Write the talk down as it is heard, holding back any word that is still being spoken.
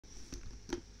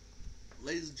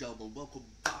Ladies and gentlemen, welcome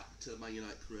back to Man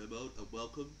United Career Mode and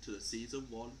welcome to the Season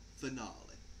 1 finale.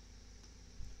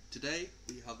 Today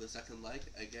we have the second leg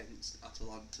against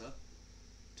Atalanta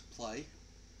to play.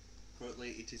 Currently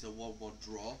it is a 1-1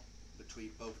 draw between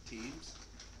both teams.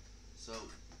 So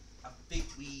I think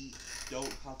we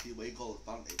don't have the away goal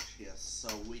advantage here, so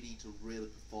we need to really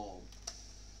perform.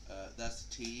 There's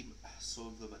the team, some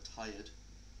of them are tired.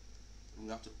 And we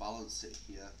have to balance it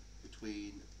here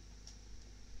between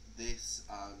this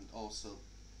and also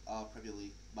our Premier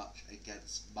League match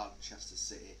against Manchester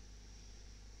City.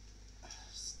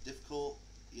 It's difficult,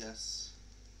 yes,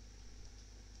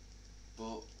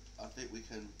 but I think we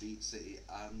can beat City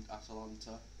and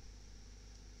Atalanta,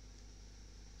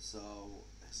 so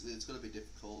it's going to be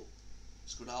difficult.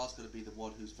 Skriniar's going to be the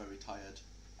one who's very tired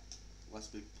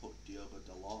unless we put Diogo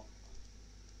Dalot.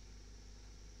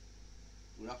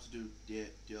 We have to do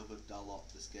Diogo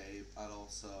Dalot this game and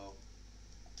also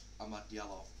Amad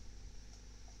Diallo.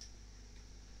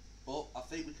 But I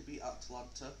think we could beat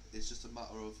Atalanta. It's just a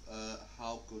matter of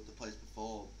how good the players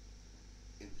perform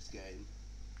in this game.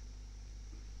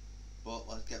 But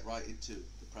let's get right into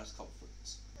the press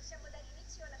conference.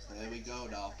 So here we go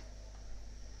now.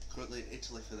 Currently in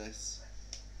Italy for this.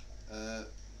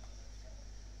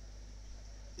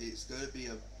 It's going to be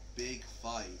a big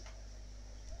fight.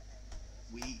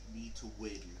 We need to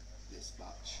win this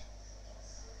match.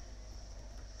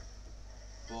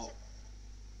 But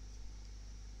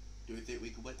do we think we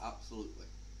can win? Absolutely.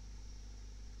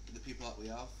 The people that we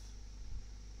have,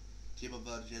 Timo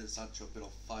Werner and Sancho have been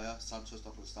on fire. Sancho's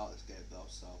not going to start this game though,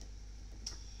 so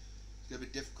it's going to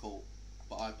be difficult,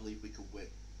 but I believe we can win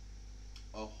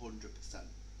 100%.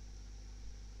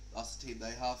 That's the team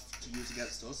they have to use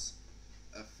against us,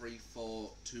 a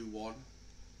 3-4-2-1.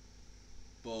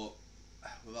 But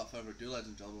without further ado, ladies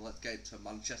and gentlemen, let's get into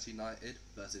Manchester United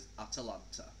versus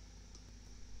Atalanta.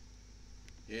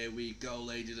 Here we go,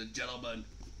 ladies and gentlemen.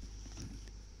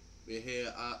 We're here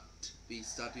at the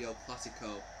Stadio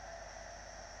Classico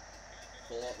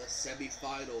for the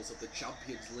semi-finals of the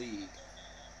Champions League.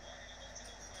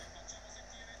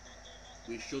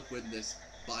 We should win this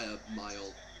by a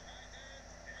mile.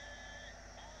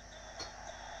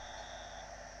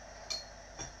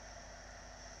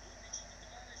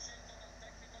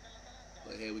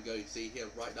 But here we go, you see here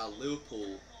right now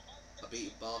Liverpool are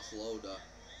beating Barcelona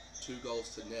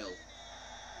 2-0.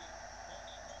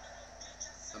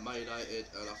 And Man United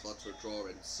and Atalanta are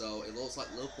drawing, so it looks like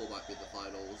Liverpool might be in the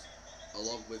finals,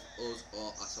 along with us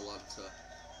or Atalanta.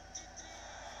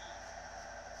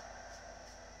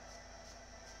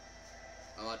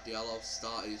 Amad Diallo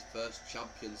started his first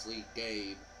Champions League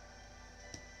game.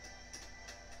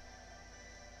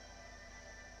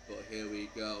 But here we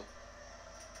go.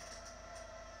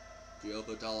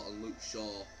 Diogo Dalot and Luke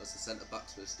Shaw as the centre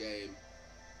backs for this game.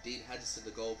 Dean Henderson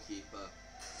the goalkeeper,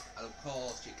 and of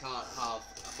course you can't have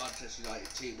a Manchester United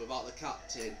team without the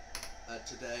captain, and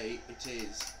today it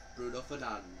is Bruno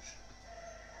Fernandes.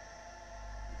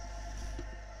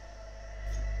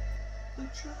 The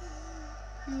champions.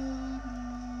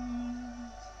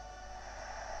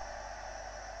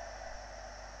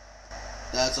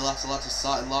 There's the Atalanta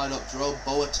starting lineup. Jerome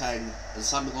Boateng and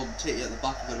Samuel Umtiti at the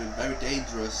back are going to be very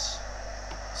dangerous.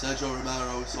 Sergio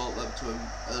Romero sold them to him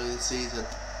earlier this season.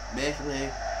 Mehdi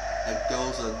and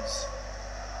Gozens.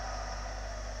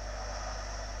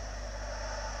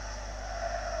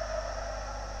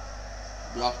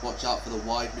 We have to watch out for the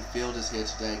wide midfielders here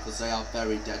today because they are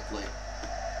very deadly.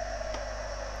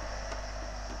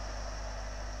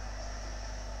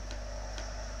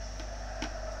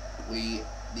 We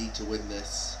need to win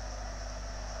this.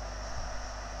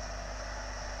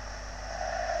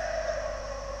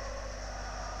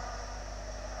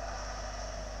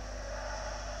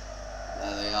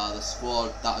 The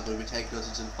squad that are going to be taking us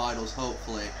into the finals,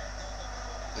 hopefully,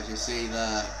 as you see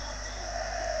there.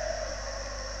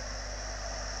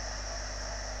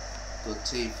 Good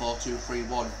team,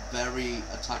 4-2-3-1, very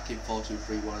attacking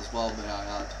 4-2-3-1 as well, may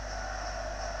I add.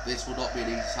 This will not be an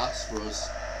easy task for us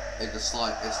in the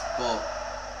slightest, but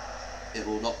it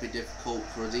will not be difficult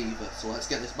for us either. So let's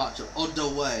get this matchup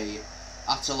underway.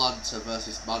 Atalanta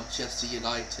versus Manchester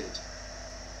United.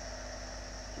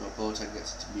 Boateng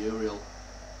gets it to Muriel.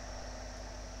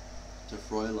 To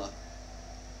Freuler,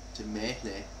 to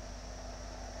Mehdi,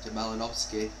 to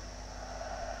Malinovsky,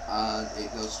 and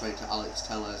it goes straight to Alex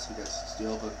Telles, who gets to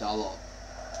Diogo Dalot,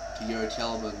 to Yuri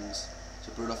Tielemans,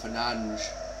 to Bruno Fernandes,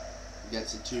 who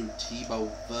gets it to Timo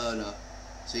Werner.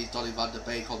 Sees Donny van der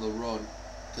Beek on the run.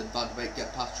 Can Van der Beek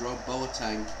get past Jerome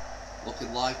Boateng?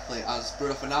 Looking likely as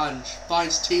Bruno Fernandes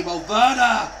finds Timo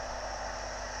Werner,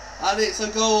 and it's a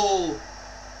goal.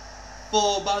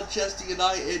 for Manchester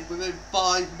United within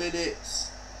 5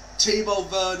 minutes. Timo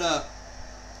Werner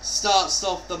starts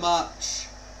off the match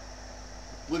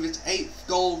with his 8th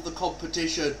goal of the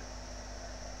competition.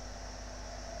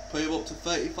 Put him up to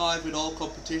 35 in all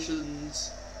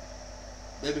competitions.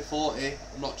 Maybe 40,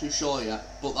 I'm not too sure yet.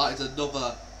 But that is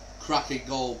another cracking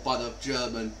goal by the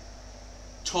German.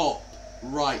 Top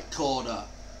right corner.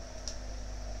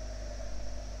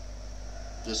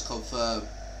 Just confirm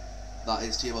that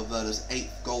is Timo Werner's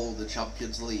 8th goal in the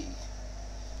Champions League.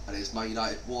 And it's Man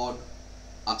United 1,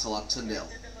 Atalanta 0.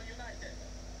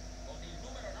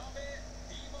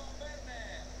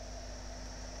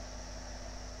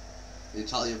 The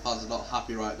Italian fans are not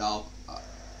happy right now.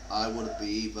 I wouldn't be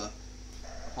either.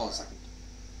 Hold on a second.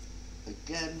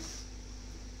 Again.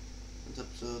 This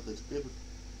episode, there's a bit of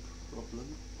a problem.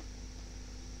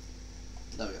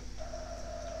 There we go.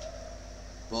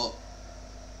 But,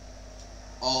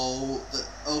 oh, the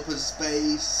open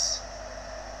space.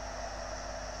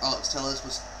 Alex Telles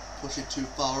was pushing too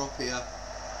far up here.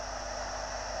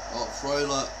 Oh,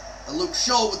 Freuler. And Luke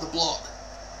Shaw with the block.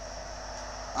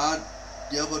 And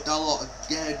Diogo Dalot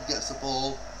again gets the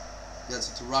ball.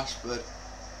 Gets it to Rashford.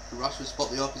 Can Rashford spot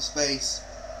the open space?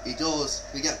 He does.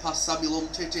 Can he get past Samuel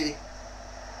Umtiti?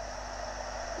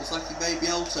 Looks like he may be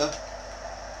able to.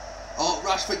 Oh,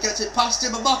 Rashford gets it past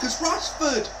him, and Marcus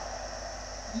Rashford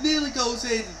nearly goes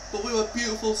in, but with a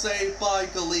beautiful save by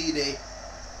Golini.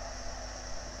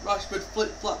 Rashford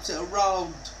flip-flaps it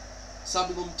around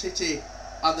Samuel Umtiti,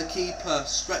 and the keeper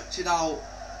stretching out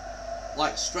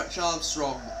like Stretch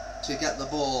Armstrong to get the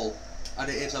ball, and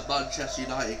it is a Manchester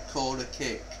United corner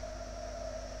kick.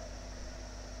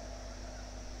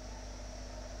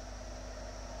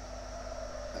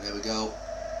 And here we go.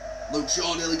 Luke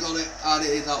Shaw nearly got it, and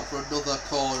it is out for another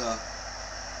corner.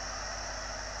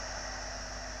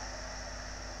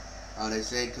 And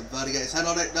it's in. Can Verdi get his head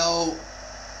on it? No.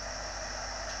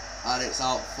 And it's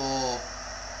out for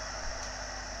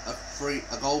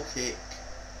a goal kick.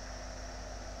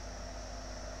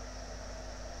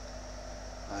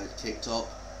 And it's kicked up.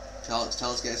 Alex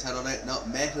Telles gets his head on it. No,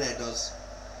 Mehre does.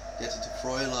 Gets it to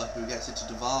Freuler, who gets it to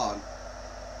Devan.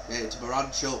 Gets it to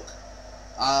Moranchuk.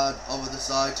 And over the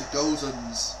side to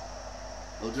Gozens.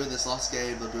 They'll do this last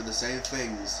game, they'll do the same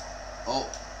things. Oh.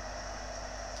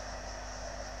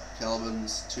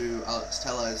 Kelmans to Alex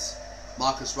Telles.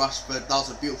 Marcus Rashford, that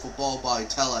was a beautiful ball by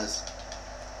Telles.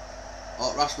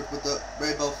 Oh, Rashford with the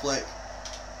rainbow flick.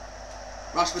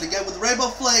 Rashford again with the rainbow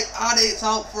flick, and it's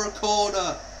out for a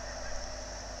corner.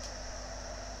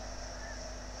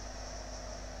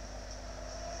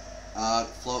 And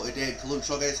floated in, Luke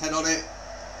Shaw gets his head on it.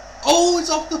 Oh, it's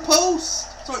off the post!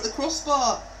 Sorry, the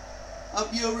crossbar.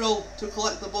 And Muriel to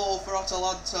collect the ball for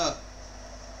Atalanta.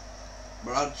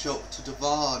 Moranchuk to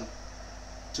Devan.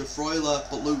 To Freuler,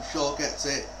 but Luke Shaw gets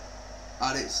it.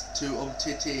 And it's to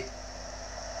Umtiti.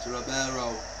 To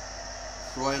Romero.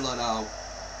 Freuler now.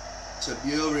 To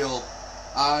Muriel.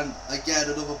 And again,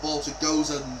 another ball to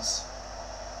Gozens.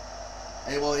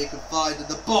 Anyone you can find in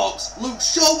the box. Luke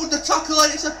Shaw with the tackle,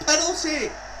 and it's a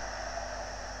penalty!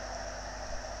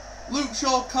 Luke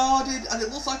Shaw carded, and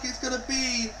it looks like it's going to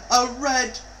be a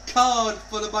red card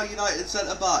for the Man United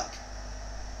centre-back.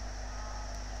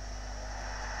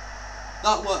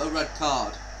 That weren't a red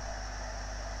card.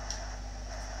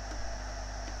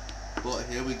 But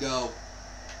here we go.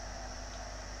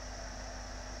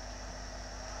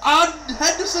 And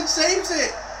Henderson saves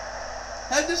it!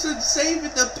 Henderson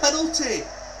saving the penalty.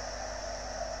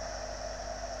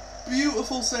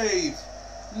 Beautiful save.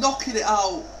 Knocking it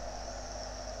out.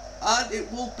 And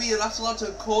it will be an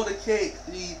Atalanta corner kick.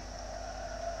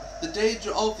 The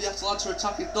danger of the Atalanta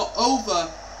attack is not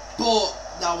over, but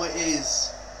now it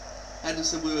is.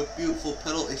 Henderson with a beautiful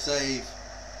penalty save.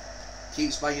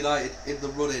 Keeps Man United in the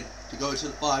running to go into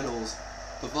the finals.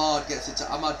 Pavard gets it to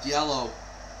Amad Diallo.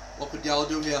 What can Diallo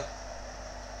do here?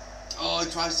 Oh, he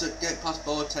tries to get past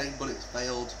Boateng, but it's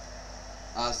failed.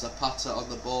 As the patter on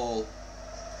the ball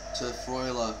to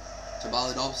Freuler, to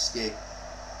Malinowski.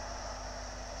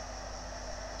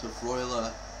 To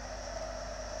Freuler,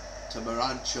 to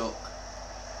Moranchuk.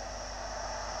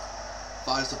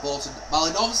 Finds the ball to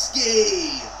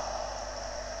Malinowski!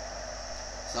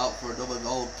 It's out for another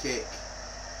goal kick.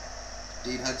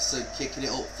 Dean Henderson kicking it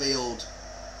upfield.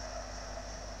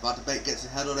 Van de Beek gets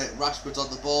his head on it. Rashford's on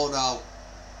the ball now.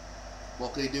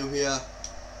 What can he do here?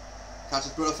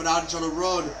 Catches Bruno Fernandes on a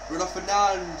run. Bruno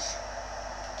Fernandes.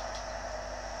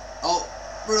 Oh,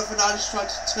 Bruno Fernandes tried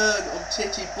to turn on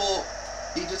Titi, but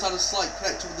he just had a slight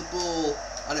connection with the ball,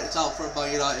 and it's out for a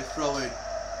Man United throw-in.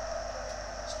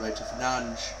 Straight to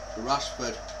Fernandes, to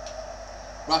Rashford.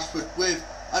 Rashford with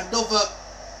Another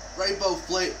rainbow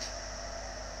flick.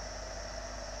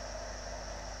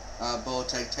 And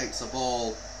Boateng takes the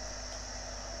ball.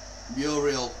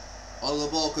 Muriel on the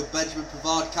ball. Could Benjamin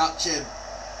Pavard catch him?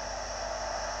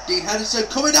 Dean Henderson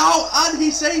coming out and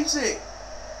he saves it.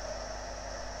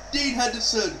 Dean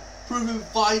Henderson proving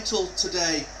vital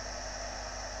today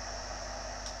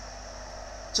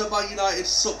to Man United's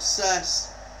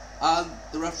success, and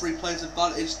the referee plays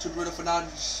advantage to Bruno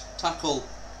Fernandes' tackle.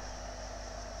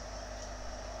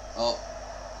 Oh,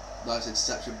 nice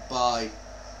interception by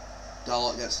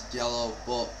Dalot, gets Diallo,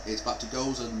 but it's back to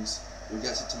Gozens, who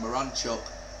gets it to Moranchuk,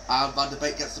 and Van der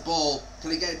Beek gets the ball.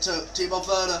 Can he get it to Timo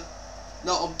Werner?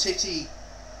 Not on Titi,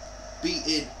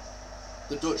 beating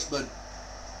the Dutchman.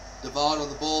 Devon on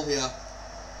the ball here,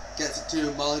 gets it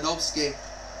to Malinowski.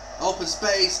 Open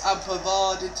space, and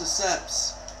Pavard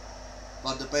intercepts.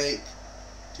 Van der Beek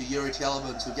to Yuri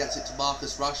Tielemans, who gets it to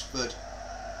Marcus Rashford.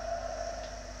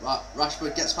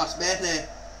 Rashford gets past Mehne.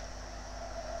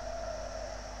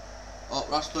 Oh,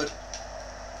 Rashford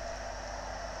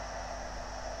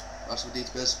needs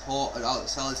a bit of support, and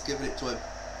Alex Telles giving it to him.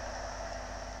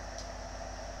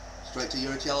 Straight to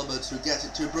Yuri Tielemans, who gets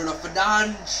it to Bruno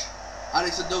Fernandes. And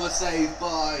it's another save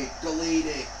by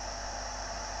Delaney.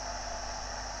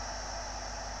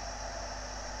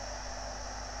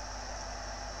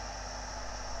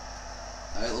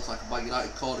 It looks like a Man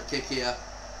United corner kick here,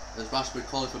 as Rashford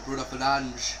calling for Bruno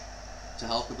Fernandes to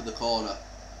help him in the corner.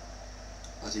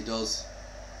 As he does,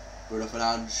 Bruno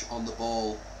Fernandes on the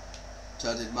ball,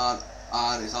 turns his man,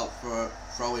 and is out for a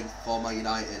throw-in for Man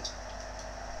United.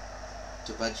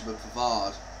 To Benjamin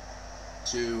Pavard,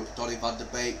 to Donny van der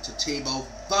Beek, to Timo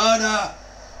Werner.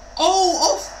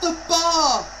 Oh, off the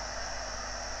bar!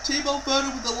 Timo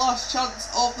Werner with the last chance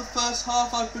of the first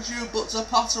half, I presume, but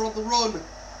Zapata on the run.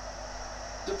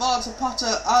 Devon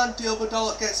Zapata, and Diogo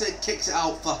Dalot gets it, kicks it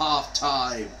out for half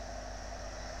time.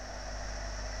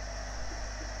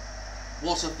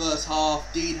 What a first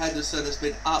half. Dean Henderson has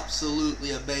been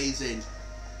absolutely amazing.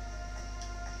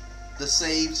 The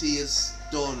saves he has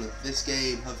done this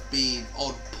game have been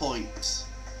on point.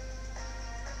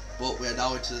 But we are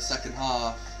now into the second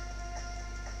half,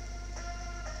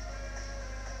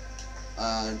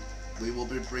 and we will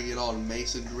be bringing on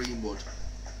Mason Greenwood.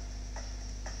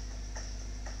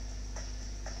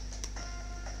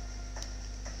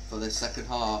 For this second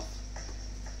half.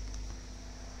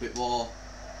 Bit more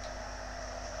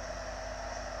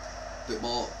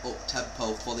up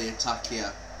tempo for the attack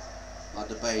here. Van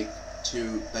der Beek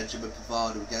to Benjamin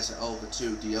Pavard, who gets it over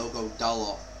to Diogo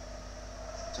Dalot,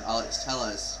 to Alex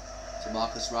Telles, to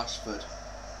Marcus Rashford.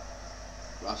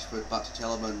 Rashford back to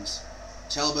Tielemans.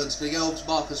 Tielemans going to go over to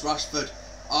Marcus Rashford.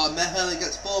 Mehele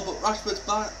gets the ball, but Rashford's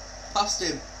back past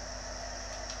him.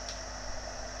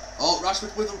 Oh,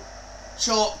 Rashford with a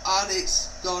shot, and it's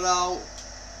gone out.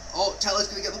 Oh, Telles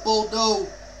going to get the ball. No.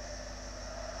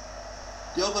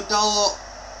 Diogo Dalot,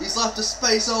 he's left a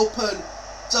space open.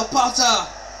 Zapata.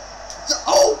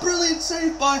 Oh, brilliant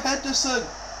save by Henderson.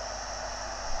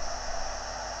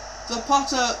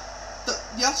 Zapata,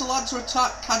 the Atalanta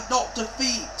attack cannot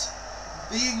defeat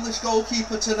the English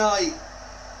goalkeeper tonight.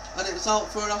 And it's out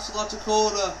for an Atalanta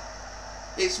corner.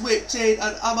 It's whipped in,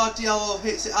 and Amad Diallo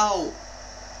hits it out.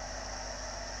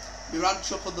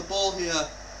 Miranchuk on the ball here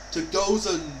to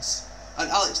Gozens, and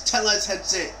Alex Telles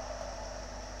heads it.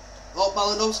 Oh,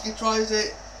 Malinowski tries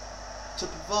it to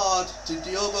Pavard, to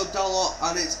Diogo Dalot,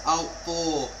 and it's out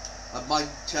for a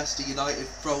Manchester United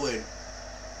throw-in.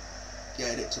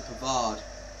 Getting it to Pavard,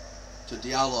 to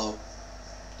Diallo.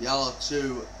 Diallo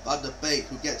to Van der Beek,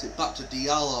 who gets it back to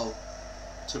Diallo,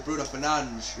 to Bruno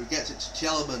Fernandes, who gets it to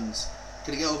Tielemans.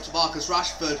 Can he get over to Marcus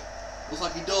Rashford? Looks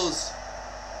like he does.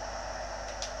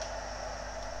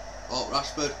 Oh,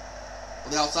 Rashford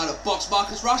on the outside of box,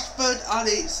 Marcus Rashford, and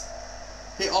it's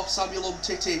hit off Samuel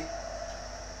Umtiti,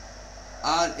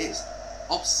 and it's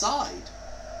offside.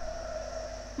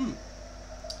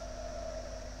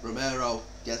 Romero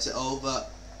gets it over,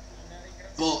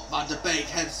 but Van der Beek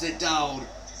heads it down.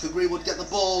 Could Greenwood get the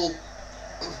ball?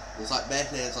 Looks like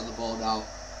Mehne's on the ball now.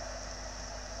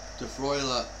 To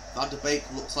Freuler. Van der Beek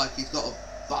looks like he's got a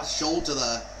bad shoulder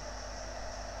there.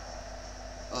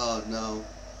 Oh no.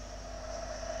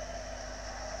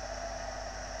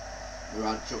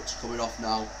 Miranchuk's coming off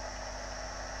now.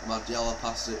 Diallo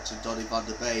passed it to Donny van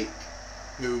der Beek,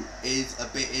 who is a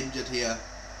bit injured here.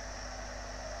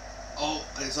 Oh,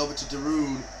 and it's over to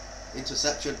Deroon.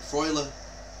 Interception. Freuler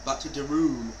back to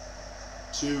Deroon,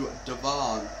 to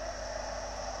Devon,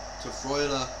 to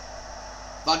Freuler.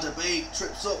 Van der Beek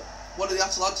trips up one of the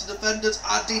Atalanta defenders,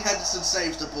 and Dean Henderson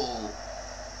saves the ball.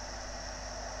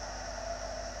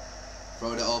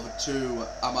 Throwing it over to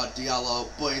Amad Diallo,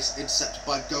 but it's intercepted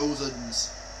by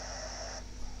Gozens.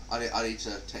 I need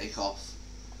to take off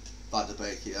Van de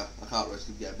Beek here. I can't risk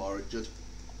him getting more injured.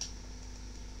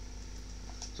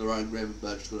 So Ryan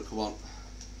Gravenberg's going to come on.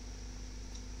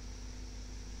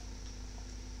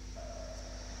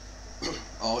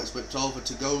 Oh, it's whipped over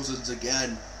to Gozens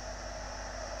again,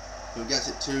 who gets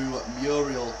it to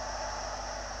Muriel.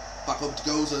 Back over to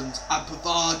Gozens, and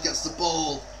Pavard gets the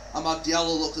ball. Amad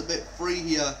Diallo looks a bit free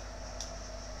here,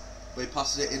 but he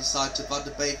passes it inside to Van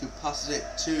de Beek, who passes it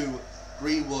to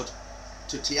Greenwood,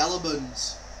 to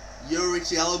Tielemans. Yuri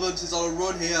Tielemans is on a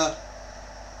run here,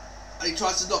 and he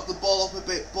tries to knock the ball up a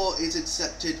bit, but is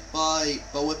intercepted by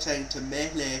Boateng to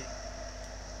Mehle.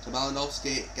 To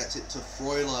Malinowski, gets it to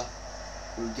Freuler,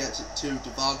 who gets it to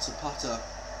Devan Zapata.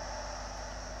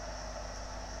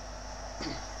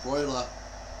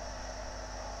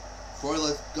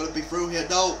 Freuler's going to be through here.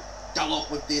 No!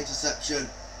 Dalot with the interception.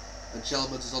 And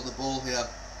Chelmans is on the ball here.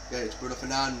 Get it to Bruno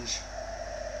Fernandes,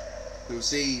 who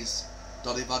sees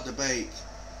Donny van der Beek,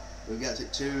 who gets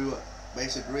it to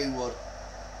Mason Greenwood.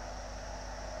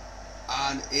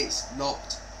 And it's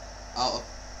knocked out of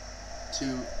to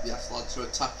the Atalanta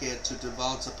attack here to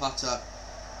Devan Zapata,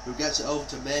 who gets it over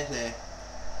to Mehle.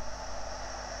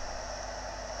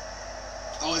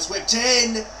 Oh, it's whipped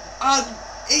in, and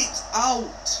it's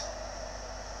out.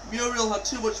 Muriel had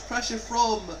too much pressure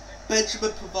from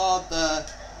Benjamin Pavard there.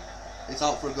 It's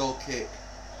out for a goal kick.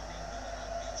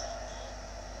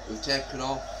 We've taken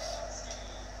off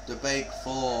the Beek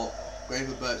for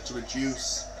Gravenberch to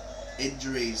reduce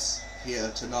injuries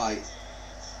here tonight,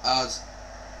 as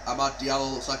Amad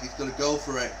Diallo looks like he's going to go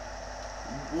for it.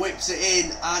 Whips it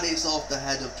in, and it's off the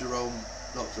head of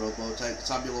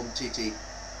Samuel Umtiti.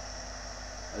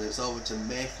 And it's over to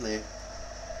Mehle,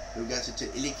 who gets it to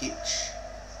Ilikic.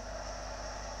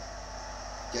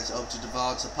 Gets it over to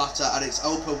Devan Zapata, and it's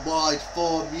open wide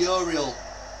for Muriel.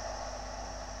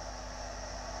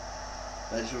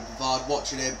 Benjamin Pavard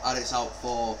watching him, and it's out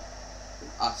for an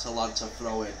Atalanta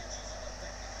throw-in.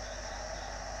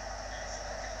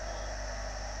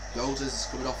 Gozens is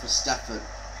coming off for Stefan.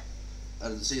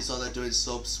 And since they're doing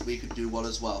subs, we could do one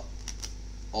as well.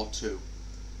 Or two.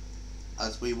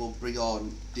 As we will bring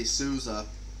on De Souza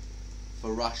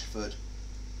for Rashford.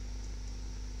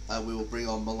 And we will bring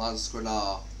on Milan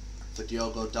Skriniar for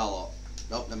Diogo Dalot.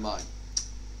 Nope, never mind.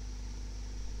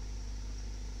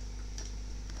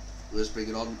 We're just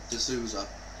bringing on De Souza.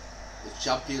 His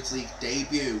Champions League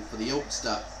debut for the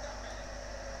youngster.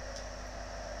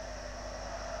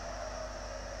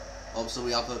 Obviously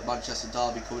we have a Manchester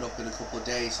derby coming up in a couple of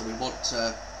days, so we want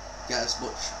to get as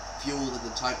much fuel in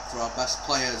the tank for our best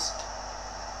players.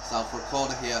 It's out for a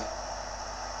corner here.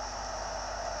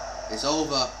 It's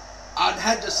over, and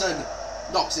Henderson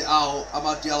knocks it out.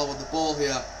 Amad Diallo on the ball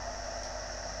here.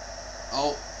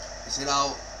 Oh, it's in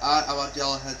out, and Amad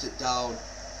Diallo heads it down.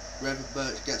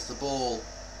 Gravenberch gets the ball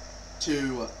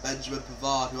to Benjamin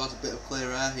Pavard, who has a bit of clear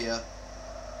air here.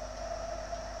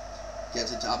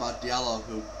 Gets it to Amad Diallo,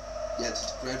 who gets it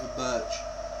to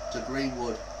Gravenberch, to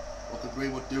Greenwood. What can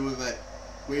Greenwood do with it?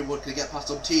 Greenwood can get past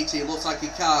Umtiti, it looks like he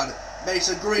can.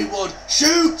 Mason Greenwood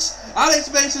shoots! And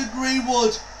it's Mason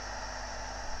Greenwood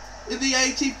in the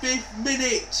 85th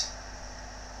minute,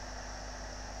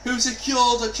 who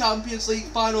secures a Champions League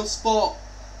final spot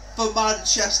for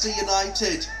Manchester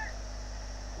United.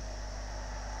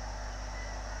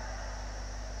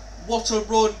 What a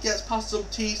run, gets past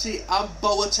Umtiti and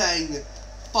Boateng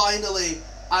finally,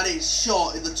 and it's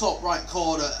shot in the top right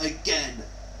corner again.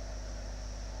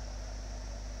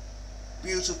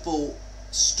 Beautiful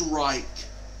strike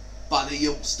by the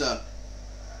youngster,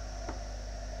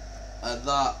 and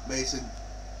that is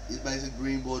Mason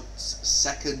Greenwood's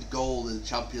second goal in the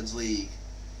Champions League,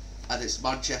 and it's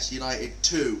Manchester United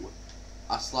 2,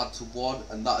 Atalanta 1,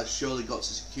 and that has surely got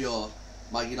to secure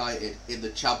Man United in the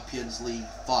Champions League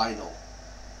final.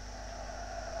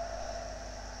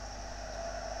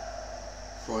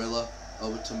 Freuler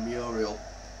over to Muriel.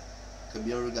 Can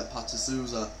Muriel get past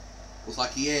Souza? Looks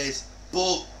like he is,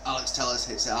 but Alex Telles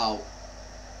hits it out.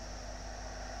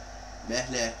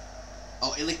 Mehle.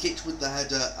 Oh, Ilikic with the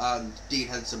header, and Dean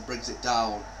Henderson brings it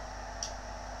down.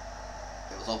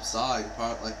 It was offside,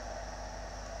 apparently.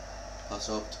 Pass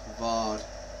up to Pavard.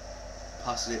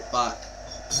 Passing it back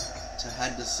to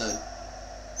Henderson.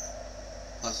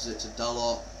 Passes it to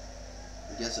Dalot.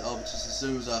 He gets it over to De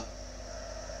Souza.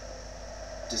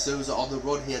 De Souza on the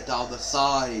run here down the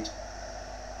side.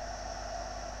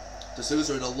 De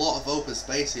Souza in a lot of open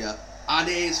space here, and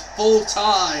it is full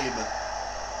time.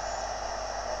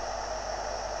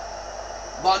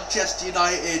 Manchester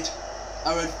United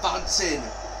are advancing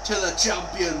to the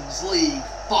Champions League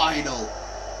final.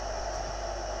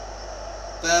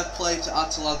 Fair play to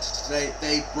Atalanta today.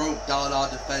 They broke down our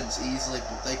defence easily,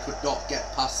 but they could not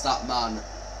get past that man,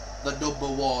 the number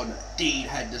one, Dean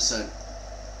Henderson.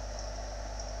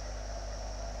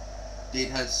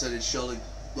 Dean Henderson is surely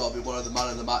going to be one of the man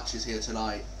of the matches here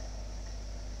tonight.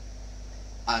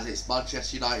 As it's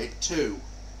Manchester United 2,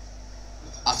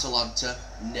 Atalanta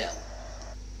 0.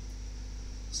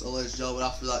 So ladies and gentlemen,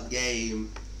 after that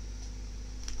game,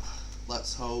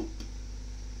 let's hope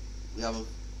we have a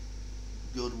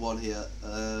good one here.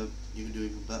 You can do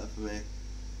even better for me.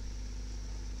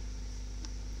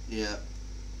 Yeah.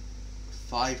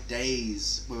 5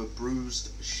 days with a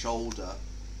bruised shoulder.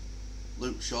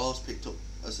 Luke Shaw's picked up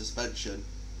a suspension.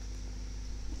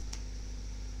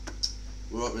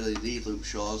 We don't really need Luke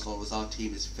Shaw as long as our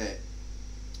team is fit.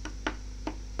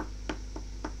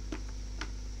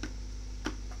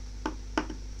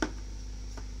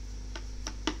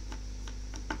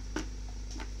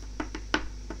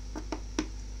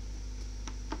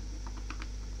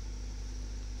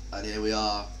 And here we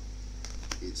are.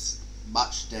 It's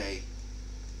match day,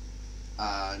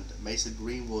 and Mason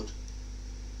Greenwood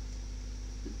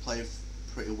been playing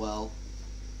pretty well.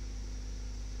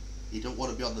 You don't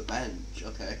want to be on the bench,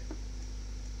 okay?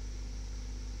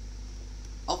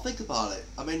 I'll think about it.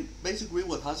 I mean, Mason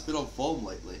Greenwood has been on form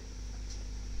lately.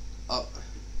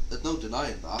 There's no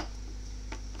denying that.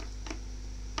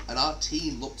 And our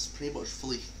team looks pretty much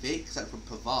fully fit, except from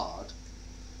Pavard.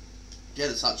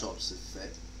 Jadon Sancho is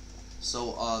fit.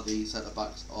 So are the centre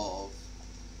backs of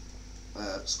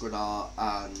Skriniar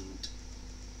and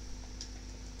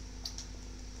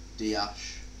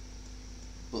Diash.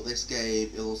 But this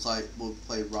game, it looks like we'll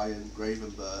play Ryan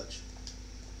Gravenberch.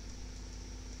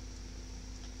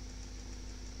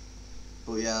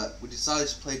 But yeah, we decided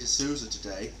to play D'Souza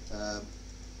today.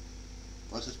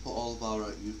 Let's just put all of our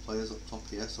youth players up top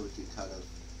here so we can kind of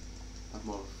have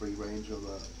more of a free range of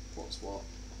what's what.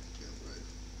 Yeah, right.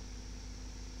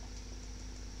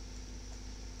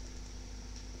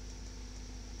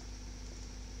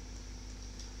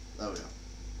 There we are.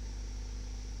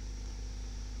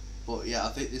 But yeah, I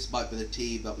think this might be the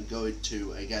team that we're going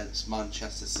to against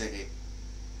Manchester City.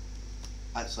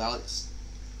 Actually,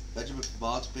 Benjamin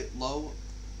Pavard's a bit low,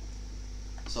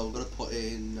 so we're going to put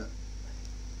in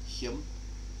him.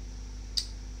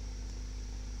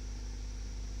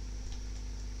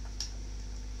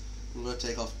 We're going to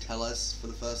take off Telles for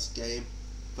the first game,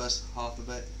 first half of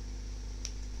it.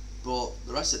 But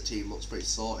the rest of the team looks pretty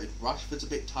sorted. Rashford's a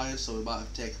bit tired, so we might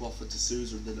have to take him off for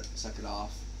D'Souza in the second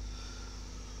half.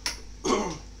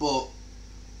 But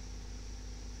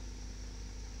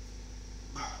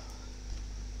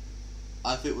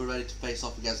I think we're ready to face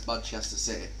off against Manchester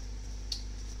City.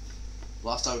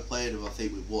 Last time we played them, I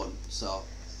think we won, so.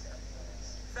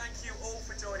 Thank you all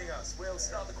for joining us. We'll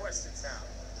start the questions now.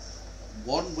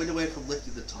 One win away from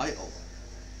lifting the title.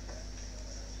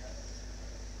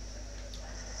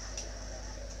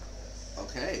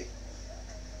 Okay.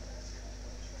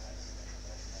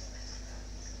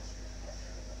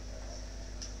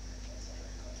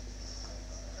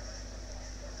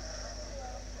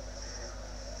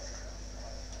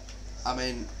 I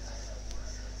mean,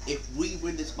 if we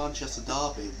win this Manchester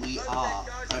derby, we are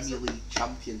Premier League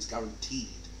champions guaranteed.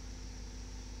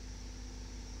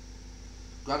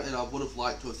 Granted, I would have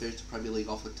liked to have finished the Premier League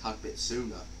off a tad bit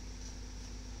sooner,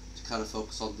 to kind of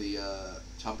focus on the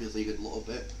Champions League a little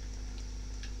bit,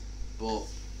 but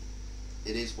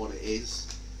it is what it is,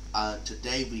 and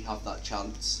today we have that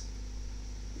chance.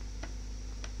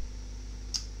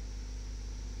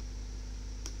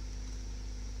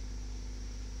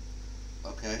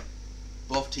 Okay,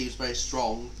 both teams very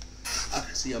strong. I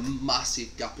can see a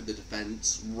massive gap in the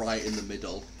defence right in the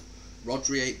middle.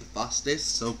 Rodri ain't the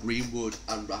fastest, so Greenwood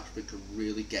and Rashford can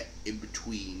really get in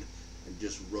between and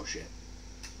just rush it.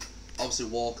 Obviously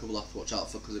Walker will have to watch out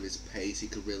for because of his pace. He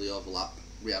could really overlap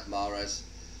Riyad Mahrez.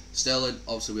 Sterling,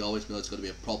 obviously we always know it's going to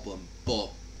be a problem, but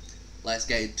let's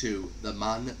get into the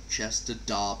Manchester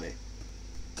derby.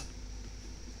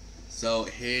 So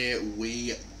here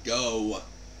we go.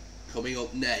 Coming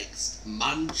up next,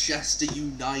 Manchester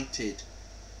United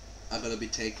are going to be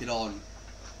taking on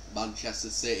Manchester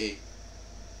City.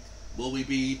 Will we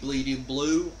be bleeding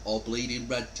blue or bleeding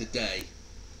red today?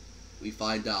 We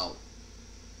find out.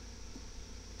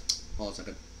 Hold on a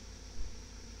second.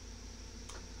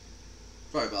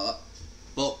 Sorry about that.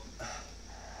 But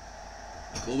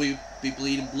will we be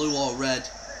bleeding blue or red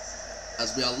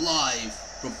as we are live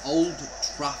from Old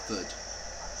Trafford?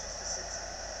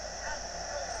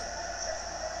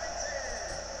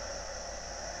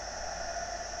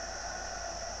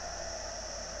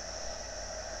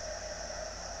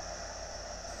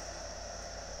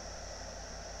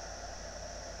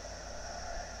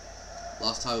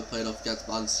 Last time we played off against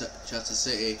Manchester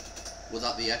City was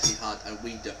at the Etihad and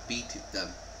we defeated them.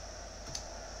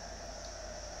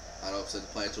 And obviously the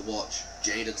player to watch,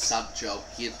 Jadon Sancho.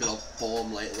 He has been on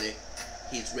form lately.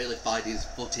 He's really finding his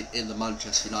footing in the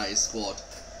Manchester United squad.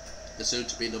 The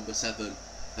soon-to-be number 7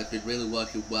 has been really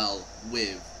working well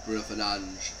with Bruno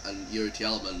Fernandes and Yuri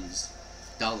Tielemans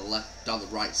down the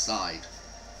right side,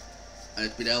 and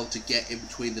has been able to get in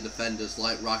between the defenders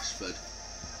like Rashford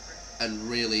and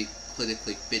really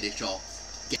clinically finish off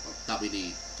that we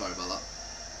need. Sorry about that.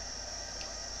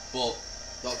 But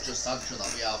not just Sancho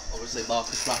that we have. Obviously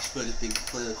Marcus Rashford has been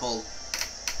clinical.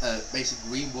 Mason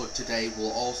Greenwood today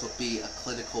will also be a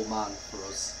clinical man for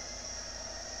us.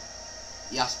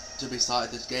 He has to be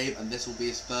started this game, and this will be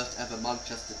his first ever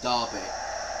Manchester derby.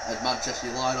 As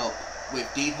Manchester line up with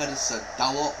Dean Henderson,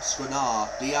 Dalot, Skriniar,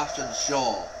 Diaz and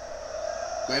Shaw.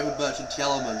 Gravenberch and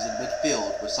Tielemans in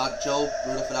midfield with Sancho,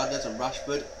 Bruno Fernandes and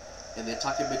Rashford in the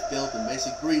attacking midfield, with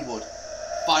Mason Greenwood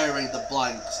firing the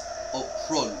blanks up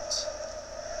front.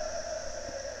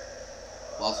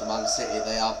 Whilst for Man City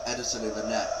they have Ederson in the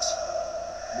net,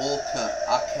 Walker,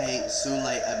 Ake, Soule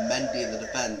and Mendy in the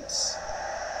defence,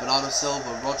 Bernardo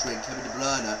Silva, Rodri and Kevin De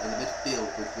Bruyne in the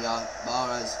midfield with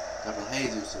Mahrez, Gabriel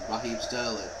Jesus and Raheem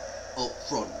Sterling up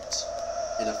front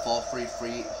in a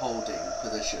 4-3-3 holding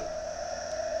position.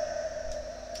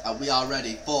 And we are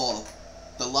ready for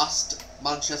the last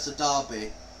Manchester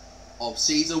derby of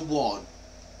season 1,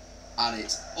 and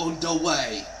it's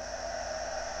underway.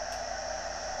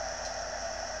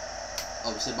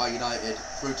 Obviously Man United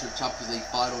through to the Champions League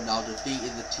final now,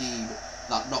 defeating the team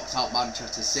that knocked out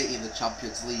Manchester City in the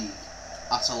Champions League,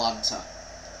 Atalanta.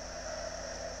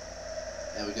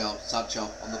 There we go, Sancho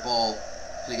on the ball.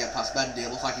 Can he get past Mendy? It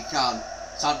looks like he can.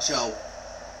 Sancho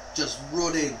just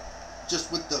running,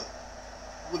 just with the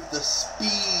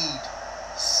speed.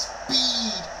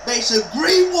 Mason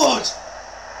Greenwood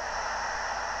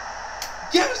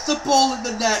gets the ball in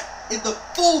the net in the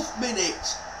 4th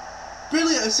minute.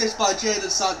 Brilliant assist by Jadon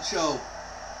Sancho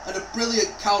and a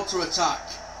brilliant counter-attack.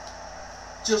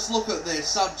 Just look at this,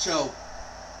 Sancho,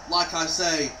 like I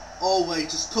say,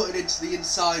 always just cutting into the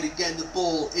inside and getting the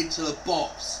ball into the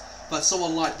box for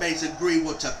someone like Mason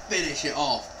Greenwood to finish it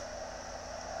off.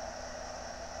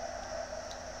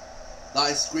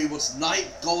 That is Greenwood's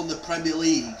 9th goal in the Premier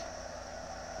League.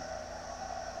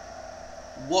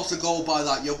 What a goal by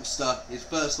that youngster, his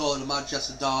first goal in the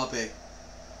Manchester derby.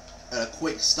 And a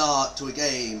quick start to a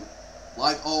game,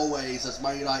 like always, as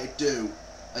Man United do,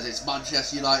 as it's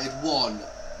Manchester United 1,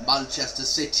 Manchester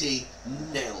City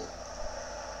 0.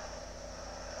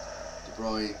 De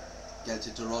Bruyne gets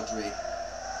it to Rodri,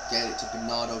 getting it to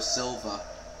Bernardo Silva,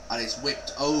 and it's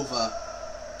whipped over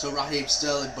to Raheem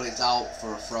Sterling, but it's out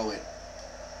for a throw-in.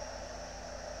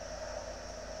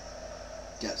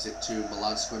 Gets it to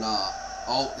Milan Skriniar.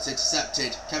 Oh, it's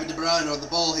intercepted. Kevin De Bruyne on the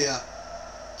ball here.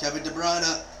 Kevin De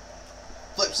Bruyne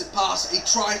flips it past. He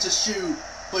tried to shoot,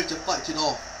 but it's deflected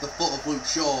off the foot of Luke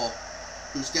Shaw,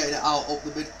 who's getting it out up the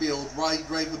midfield. Ryan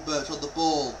Gravenberch on the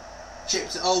ball.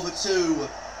 Chips it over to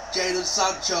Jadon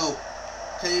Sancho.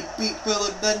 Can he beat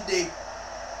Ferland Mendy?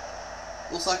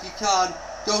 Looks like he can.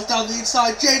 Goes down the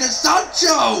inside. Jadon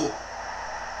Sancho!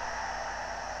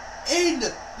 In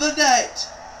the net!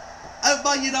 And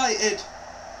Man United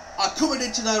are coming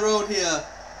into their own here.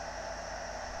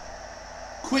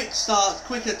 Quick starts,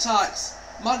 quick attacks.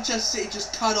 Manchester City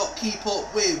just cannot keep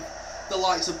up with the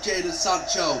likes of Jadon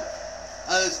Sancho.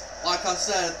 As, like I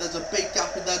said, there's a big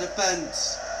gap in their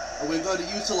defence, and we're going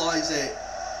to utilise it.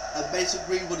 And Mason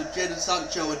Greenwood and Jadon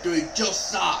Sancho are doing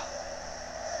just that.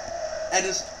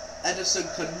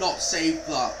 Ederson cannot save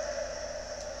that.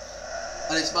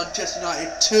 And it's Manchester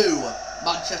United 2,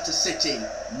 Manchester City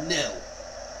 0.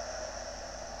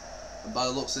 And by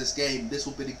the looks of this game, this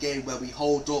will be the game where we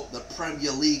hold up the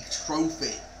Premier League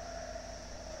trophy.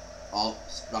 Oh,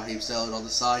 Raheem Sterling on the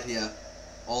side here,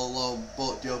 all alone,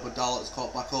 but Diogo Dalot's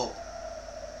caught back up.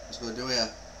 What's going to do here?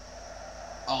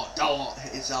 Oh, Dalot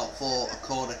hits out for a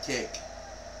corner kick.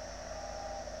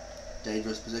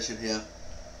 Dangerous position here.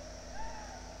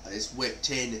 And it's whipped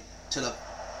in to the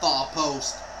far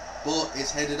post, but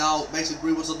it's headed out. Mason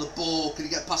Greenwood's on the ball. Can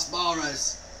he get past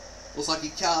Mahrez? Looks like he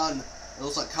can. It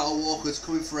looks like Kyle Walker's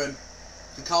coming for him.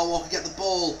 Can Kyle Walker get the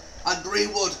ball? And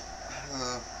Greenwood.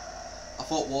 I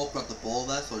thought Walker had the ball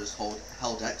there, so I just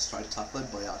held X, tried to tackle him,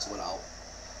 but he actually went out.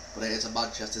 But it is a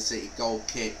Manchester City goal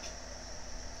kick.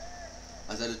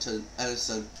 As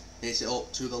Ederson hits it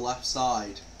up to the left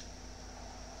side.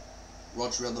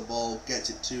 Rodri on the ball, gets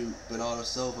it to Bernardo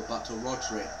Silva, back to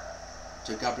Rodri.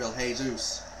 To Gabriel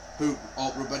Jesus.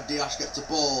 Ruben Diaz gets the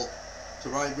ball to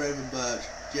Ryan Gravenberch.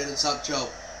 Jadon Sancho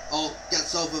Oh,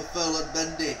 gets over Ferland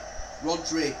Mendy.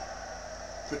 Rodri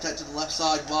protected the left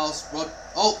side whilst Ferland.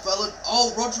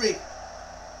 Oh, Rodri.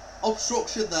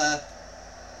 Obstruction there.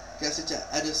 Gets it to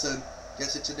Ederson.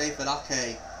 Gets it to Nathan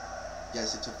Ake.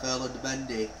 Gets it to Ferland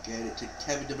Mendy. Getting it to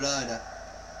Kevin De Bruyne.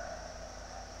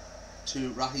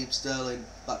 To Raheem Sterling.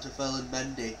 Back to Ferland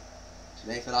Mendy. To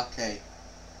Nathan Ake.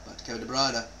 Back to Kevin De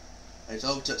Bruyne. And it's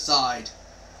over to the side.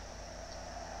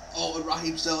 Oh, and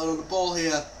Raheem Sterling on the ball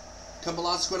here. Can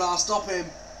Milan Skriniar stop him?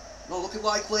 Not looking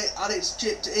likely, and it's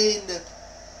chipped in.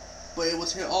 But it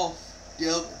was hit off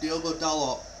Diogo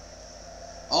Dalot.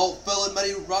 Oh, Ferland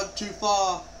Mendy ran too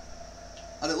far.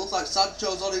 And it looks like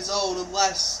Sancho's on his own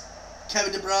unless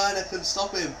Kevin De Bruyne can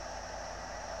stop him.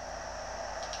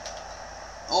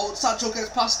 Oh, Sancho gets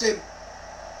past him.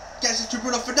 Gets it to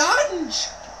Bruno Fernandes.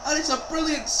 And it's a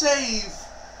brilliant save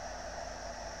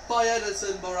by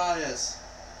Ederson Moraes.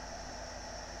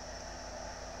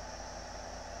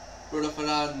 Bruno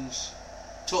Fernandes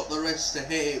took the risk to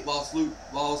hit it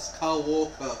whilst Kyle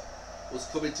Walker was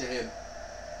coming to him.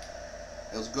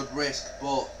 It was a good risk,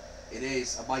 but it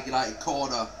is a Man United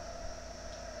corner.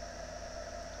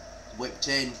 Whipped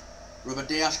in. Ruben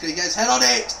Dias gonna get his head on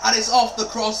it, and it's off the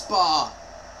crossbar.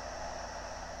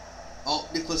 Oh,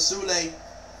 Nicolas Soulé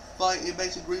fighting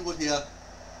Mason Greenwood here.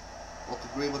 What can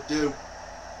Greenwood do?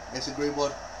 Mason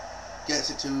Greenwood gets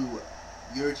it to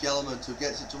Yuri Tielemans, who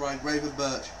gets it to Ryan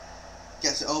Gravenberch.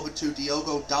 Gets it over to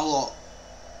Diogo Dalot.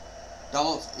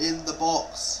 Dalot's in the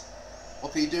box.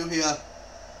 What can he do here?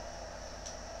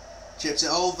 Chips it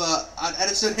over, and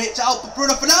Ederson hits out for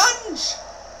Bruno Fernandes.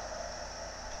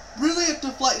 Brilliant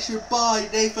deflection by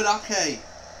Nathan Ake.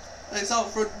 And it's out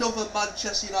for another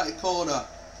Manchester United corner.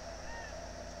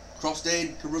 Crossed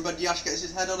in. Can Ruben Dias gets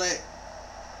his head on it?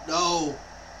 No.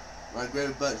 Ryan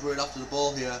Gravenberch running after the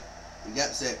ball here. He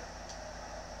gets it.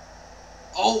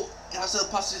 Oh, he has to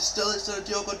pass it still instead of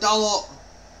Diogo Dalot.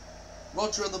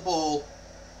 Rodri on the ball.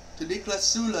 To Nicolas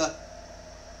Soulé.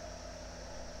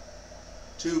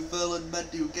 To Ferland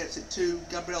Mendy, who gets it to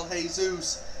Gabriel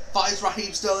Jesus. Finds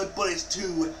Raheem Sterling, but it's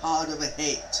too hard of a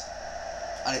hit.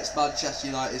 And it's Manchester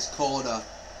United's corner.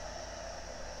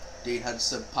 Dean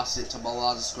Henderson passes it to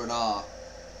Milan Skriniar.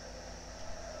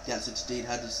 Gets it to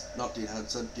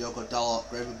Diogo Dalot,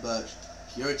 Gravenberch,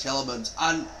 Yuri Tielemans,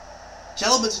 and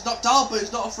Tielemans is knocked out, but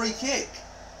it's not a free kick.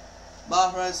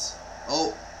 Mahrez,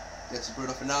 gets to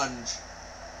Bruno Fernandes.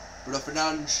 Bruno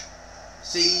Fernandes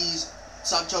sees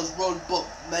Sancho's run, but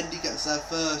Mendy gets there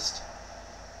first.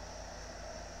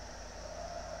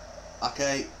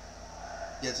 Ake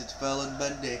gets it to Ferland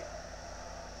Mendy.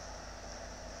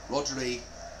 Rodri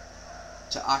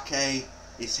to Ake.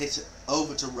 It's hit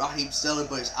over to Raheem Sterling,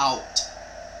 but it's out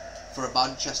for a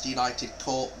Manchester United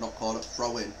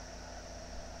throw-in.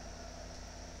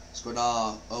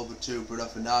 Skriniar over to Bruno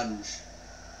Fernandes.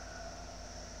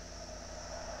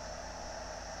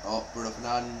 Oh, Bruno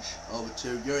Fernandes over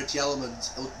to Yuri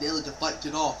Tielemans. It was nearly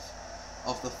deflected off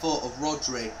the foot of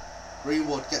Rodri.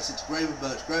 Greenwood gets it to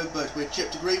Gravenberch. Gravenberch with a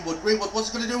chip to Greenwood. Greenwood,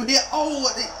 what's he going to do here? Oh,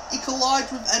 he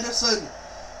collides with Ederson.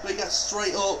 But he gets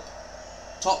straight up.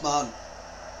 Top man.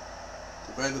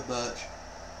 To Gravenberch.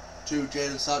 To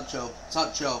Jadon Sancho.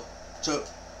 Sancho to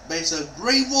Mason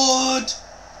Greenwood.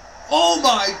 Oh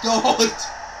my God!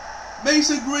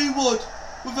 Mason Greenwood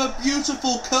with a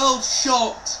beautiful curled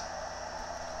shot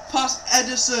past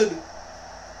Ederson.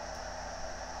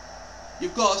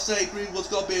 You've got to say Greenwood's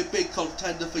got to be a big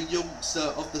contender for youngster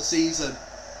of the season.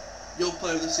 Young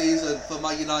player of the season for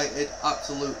Man United,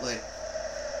 absolutely.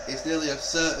 It's nearly a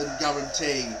certain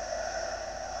guarantee.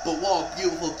 But what a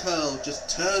beautiful curl, just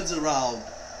turns around.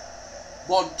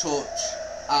 One touch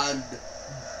and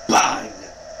bang!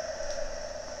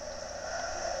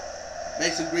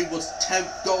 Mason Greenwood's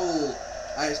 10th goal,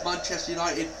 and it's Manchester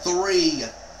United 3,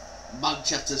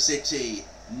 Manchester City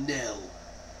 0.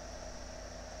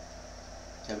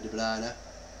 Kevin De Bruyne.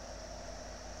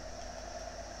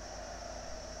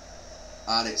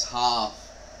 And it's half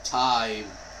time.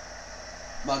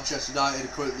 Manchester United are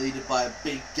currently leading by a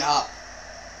big gap.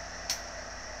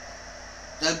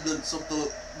 Remnants of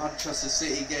the Manchester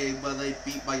City game where they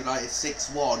beat Man United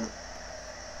 6-1.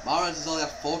 Mahrez has only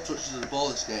had 4 touches of the ball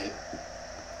this game.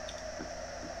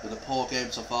 With a poor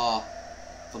game so far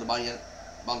for the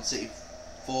Man City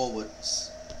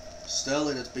forwards.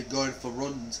 Sterling has been going for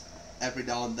runs every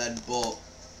now and then, but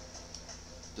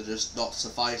they're just not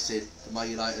sufficing for Man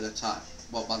United attack,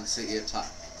 Man City attack.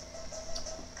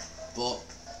 But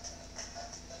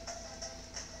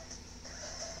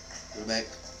we'll make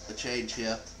a change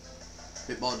here, a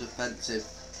bit more defensive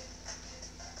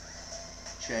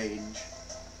change.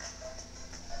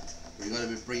 We're going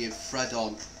to be bringing Fred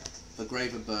on for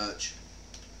Gravenberch.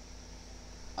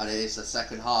 And it is the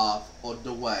second half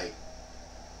underway.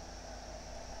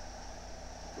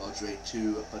 Rodri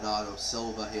to Bernardo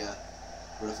Silva here.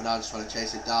 Bruno Fernandes trying to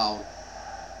chase it down.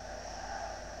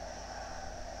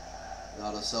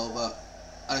 Bernardo Silva.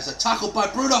 And it's a tackle by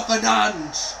Bruno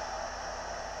Fernandes.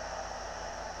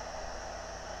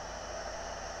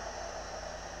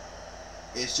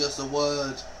 It's just a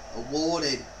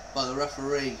warning by the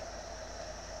referee.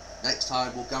 Next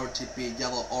time will guaranteed be a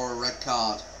yellow or a red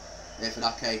card. Nathan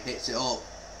Ake hits it up.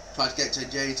 Tries to get to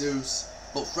Jesus.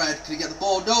 But Fred, can he get the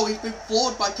ball? No, he's been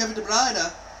floored by Kevin De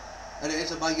Bruyne. And it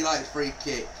is a Man United free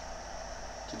kick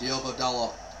to Diogo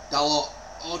Dalot.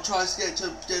 Dalot, tries to get to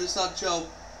Jadon Sancho.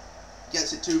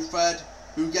 Gets it to Fred,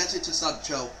 who gets it to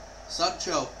Sancho.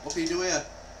 Sancho, what can you do here?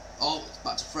 Oh, it's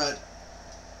back to Fred.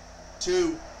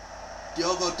 To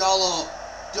Diogo Dalot.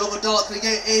 Diogo Dalot, can he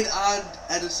get it in? And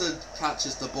Ederson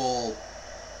catches the ball.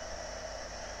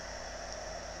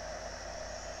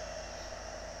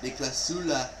 Niklas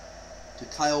Sula to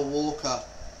Kyle Walker.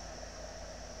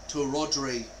 To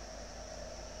Rodri,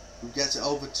 who gets it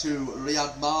over to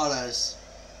Riyad Mahrez.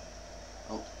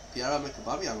 Oh, Pierre-Emerick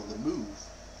Aubameyang on the move.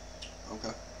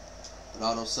 Okay.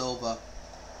 Bernardo Silva.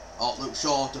 Oh, Luke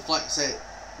Shaw deflects it.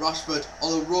 Rashford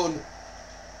on the run.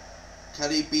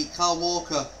 Can he beat Kyle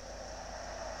Walker?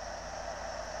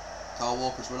 Kyle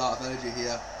Walker's run out of energy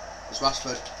here. It's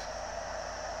Rashford.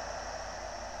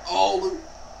 Oh,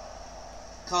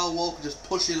 Kyle Walker just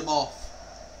pushing him off.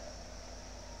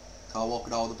 Kyle Walker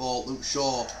now on the ball. Luke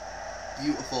Shaw.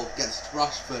 Beautiful. Gets to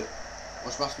Rashford.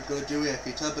 What's Rashford going to do here?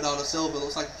 Can he turn Bernardo Silva?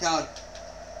 Looks like he can.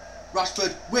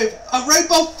 Rashford with a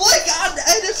rainbow flick and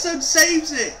Ederson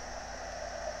saves it.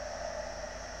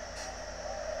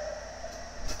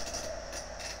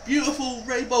 Beautiful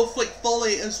rainbow flick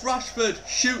volley as Rashford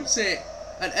shoots it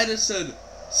and Ederson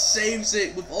saves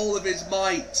it with all of his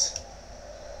might.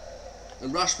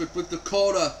 And Rashford with the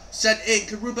corner sent in.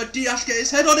 Can Ruben Dias get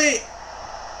his head on it?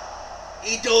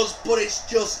 He does, but it's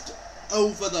just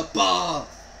over the bar.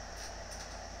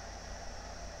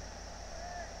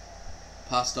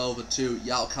 Passed over to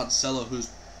João Cancelo, who's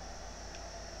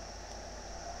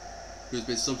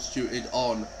been substituted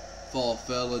on for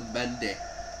Ferland Mendy.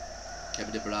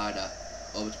 Kevin De Bruyne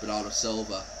over to Bernardo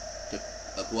Silva to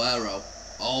Aguero.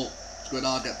 Oh,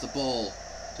 Grenard gets the ball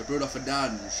to Bruno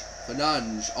Fernandes.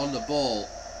 Fernandes on the ball,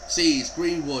 sees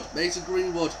Greenwood, Mason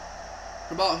Greenwood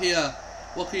from out here.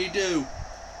 What can he do?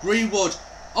 Greenwood.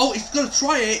 Oh, he's going to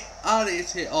try it, and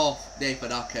it's hit off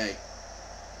Nathan Ake.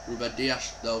 Ruben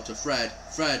Dias though to Fred.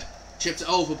 Fred chips it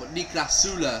over, but Niklas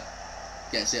Sula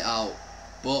gets it out.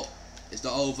 But it's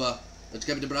not over. And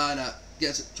Kevin De Bruyne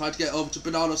trying to get it over to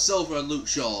Bernardo Silva, and Luke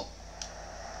Shaw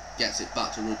gets it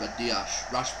back to Ruben Dias.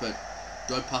 Rashford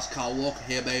going past Kyle Walker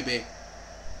here, maybe.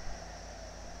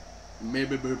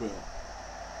 Maybe.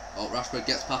 Oh, Rashford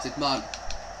gets past his man.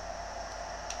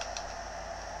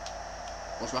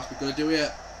 What's Rashford going to do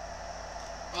here?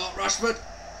 Oh, Rashford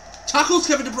tackles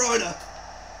Kevin De Bruyne.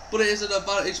 But it is an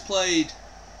advantage played.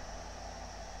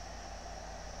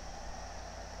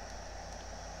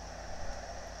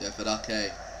 Nathan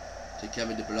Ake to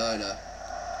Kevin De Bruyne.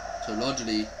 To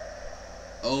Rodri.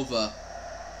 Over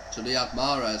to Riyad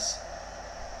Mahrez.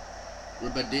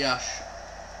 Ruben Dias.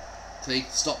 Can he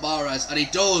stop Mahrez? And he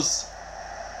does.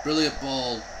 Brilliant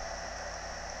ball.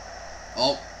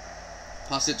 Oh.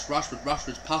 Pass it to Rashford.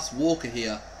 Rashford's past Walker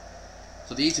here.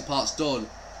 So the easy part's done.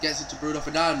 Gets it to Bruno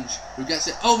Fernandes, who gets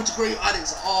it over to Green, and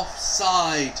it's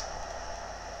offside.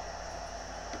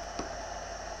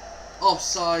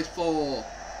 Offside for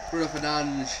Bruno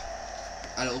Fernandes.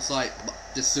 And it looks like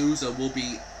De Souza will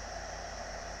be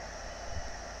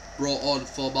brought on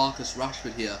for Marcus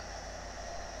Rashford here.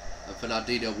 And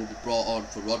Fernandinho will be brought on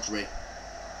for Rodri.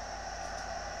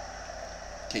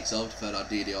 Kicks over to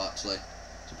Fernandinho actually.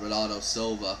 To Bernardo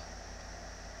Silva.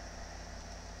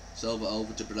 Silva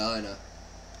over to Bruyne.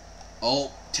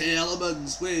 Oh,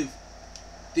 Tielemans with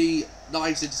the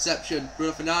nice interception.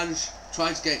 Bruno Fernandes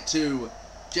trying to get to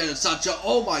Jadon Sancho.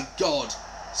 Oh my god.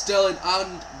 Sterling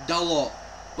and Dalot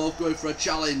both going for a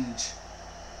challenge.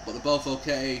 But they're both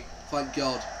okay. Thank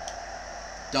god.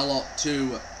 Dalot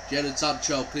to Jadon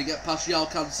Sancho. Can he get past João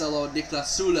Cancelo and Niklas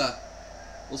Sula?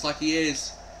 Looks like he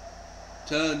is.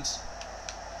 Turns.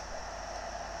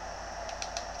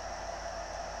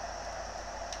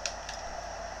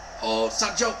 Oh,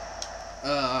 Sancho.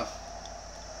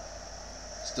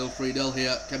 Still 3-0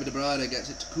 here. Kevin De Bruyne gets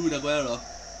it to Kun Aguero.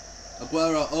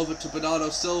 Aguero over to Bernardo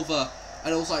Silva.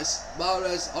 And it looks like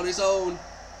Mahrez on his own.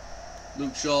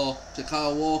 Luke Shaw to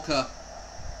Kyle Walker.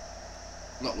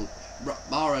 Not Luke.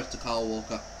 Mahrez to Kyle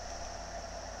Walker.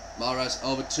 Mahrez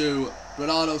over to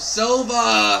Bernardo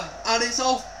Silva, and it's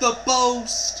off the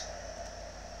post.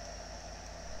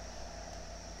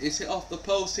 Is it off the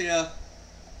post here?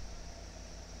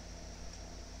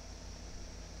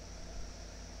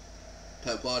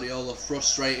 Pep Guardiola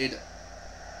frustrated.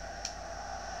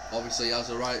 Obviously he has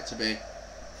a right to be.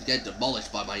 He's getting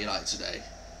demolished by Man United today.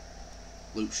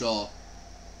 Luke Shaw.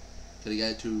 Can he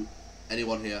get it to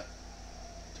anyone here?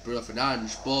 To Bruno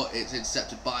Fernandes, but it's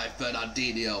intercepted by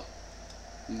Fernandinho.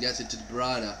 Who gets it to De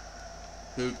Bruyne,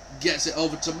 who gets it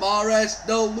over to Mahrez.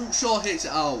 No, Luke Shaw hits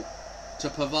it out to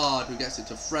Pavard, who gets it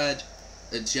to Fred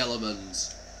and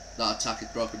Tielemans. That attack is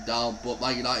broken down, but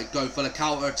Man United going for the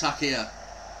counter attack here.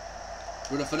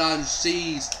 Bruno Fernandes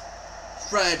sees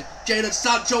Fred, Jadon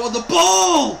Sancho on the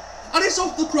ball, and it's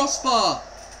off the crossbar.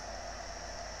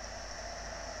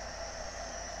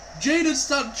 Jadon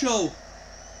Sancho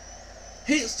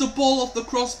hits the ball off the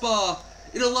crossbar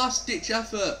in a last-ditch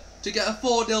effort to get a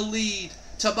 4-0 lead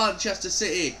to Manchester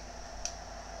City.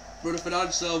 Bruno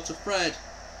Fernandes over to Fred,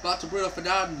 back to Bruno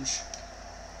Fernandes.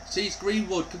 Sees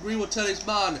Greenwood, can Greenwood turn his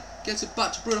man? Gets it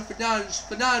back to Bruno Fernandes.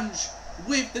 Fernandes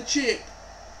with the chip,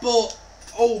 but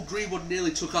oh, Greenwood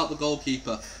nearly took out the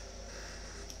goalkeeper.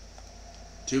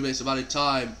 2 minutes of added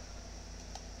time.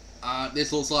 And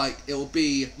this looks like it will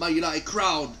be Man United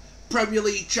crowned Premier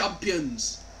League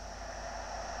champions.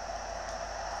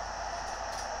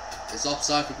 It's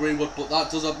offside for Greenwood, but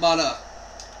that doesn't matter,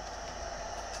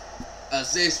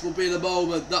 as this will be the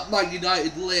moment that Man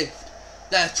United lift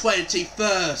their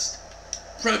 21st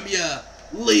Premier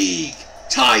League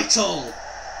title.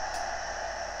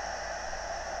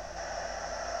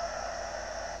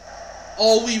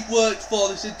 All we've worked for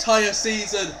this entire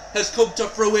season has come to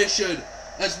fruition,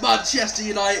 as Manchester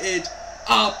United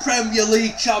are Premier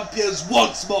League champions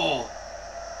once more.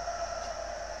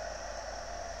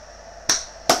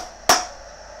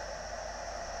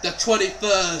 The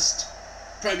 21st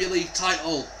Premier League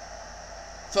title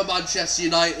for Manchester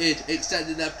United,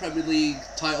 extending their Premier League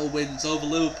title wins over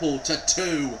Liverpool to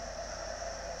 2.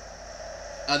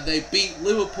 And they beat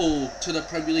Liverpool to the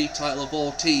Premier League title of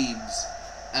all teams.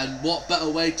 And what better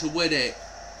way to win it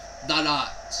than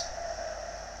at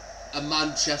a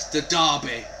Manchester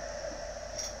derby?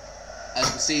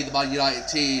 As we see the Man United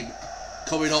team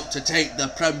coming up to take the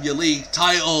Premier League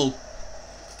title.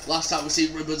 Last time we've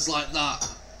seen ribbons like that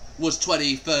was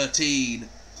 2013.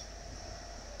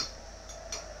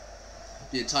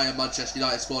 The entire Manchester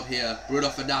United squad here. Bruno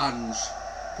Fernandes,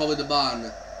 probably the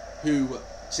man who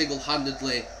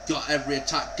single-handedly got every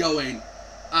attack going.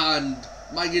 And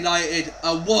Man United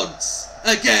are once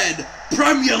again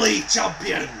Premier League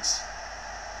champions.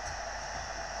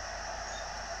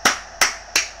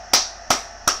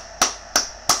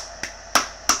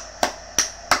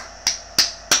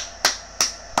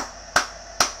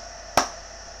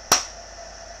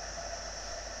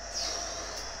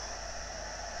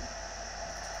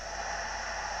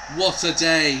 What a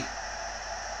day.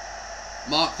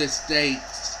 Mark this date,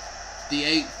 the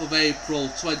 8th of April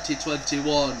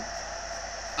 2021,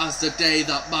 as the day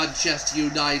that Manchester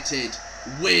United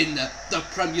win the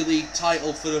Premier League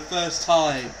title for the first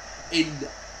time in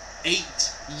 8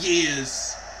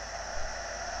 years.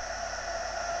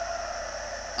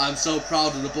 I'm so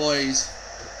proud of the boys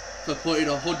for putting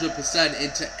 100%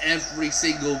 into every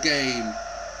single game.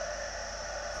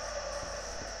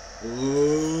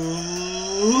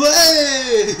 Ooh,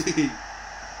 hey!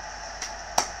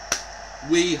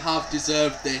 We have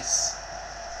deserved this.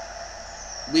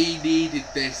 We needed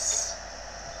this.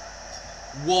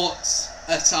 What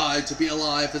a time to be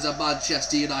alive as a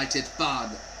Manchester United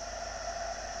fan.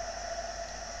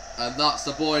 And that's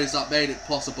the boys that made it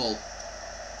possible.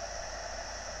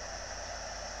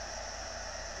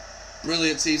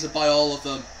 Brilliant season by all of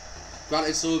them.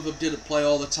 Granted, some of them didn't play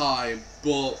all the time,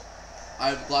 but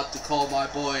I'm glad to call my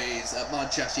boys at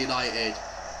Manchester United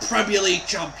Premier League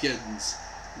champions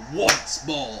once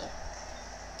more.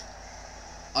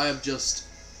 I am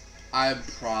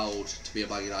proud to be a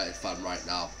Man United fan right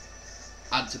now,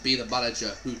 and to be the manager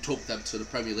who took them to the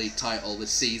Premier League title this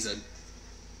season.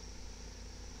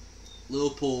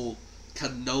 Liverpool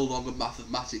can no longer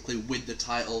mathematically win the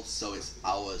title, so it's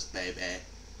ours, baby.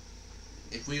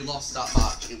 If we lost that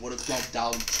match, it would have gone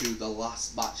down to the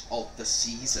last match of the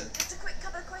season. Just a quick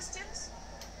couple of questions.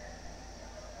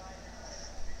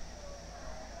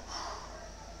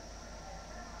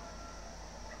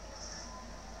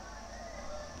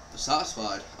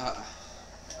 Satisfied.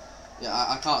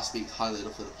 I can't speak highly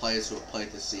enough of the players who have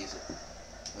played this season.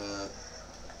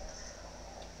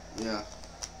 Yeah.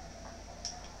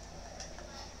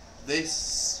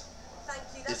 This Thank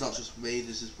you. is not just for me,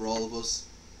 this is for all of us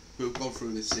who've gone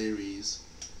through this series,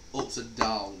 ups and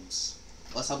downs.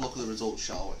 Let's have a look at the results,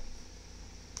 shall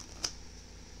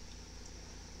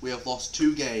we? We have lost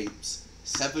 2 games,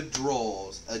 7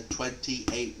 draws, and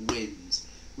 28 wins,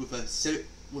 with a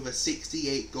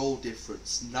 68 goal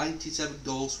difference. 97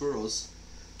 goals for us,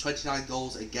 29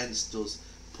 goals against us,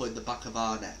 put in the back of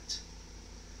our net.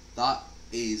 That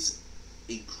is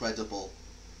incredible.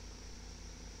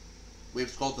 We've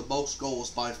scored the most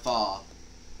goals by far,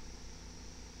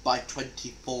 by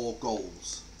 24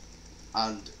 goals.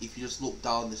 And if you just look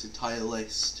down this entire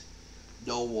list,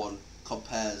 no one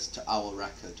compares to our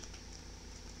record.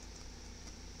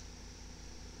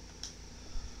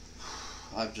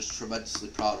 I'm just tremendously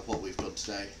proud of what we've done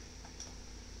today.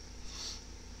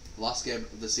 The last game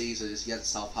of the season is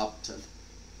against Southampton.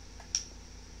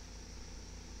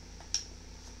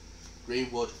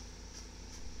 Greenwood,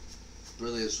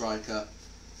 brilliant striker,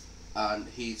 and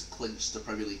he's clinched the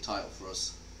Premier League title for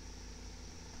us.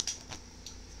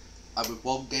 And with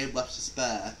 1 game left to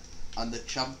spare and the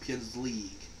Champions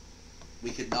League, we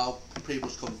can now pretty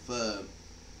much confirm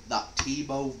that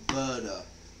Timo Werner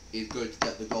is going to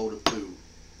get the Golden Boot.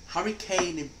 Harry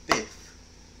Kane in 5th.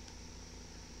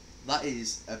 That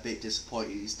is a bit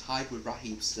disappointing. He's tied with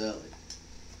Raheem Sterling.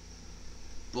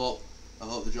 But I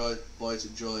hope the boys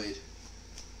enjoy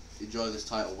this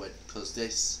title win, because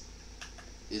this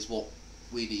is what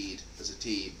we need as a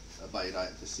team at Man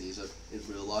United this season in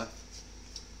real life.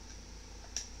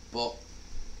 But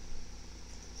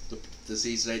the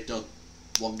season ain't done.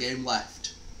 1 game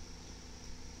left,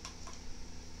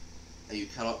 and you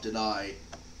cannot deny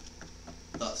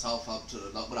that Southampton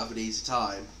are not going to have an easy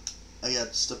time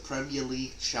against the Premier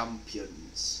League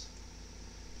champions.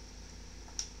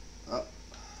 Oh,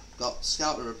 got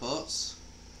scouting reports.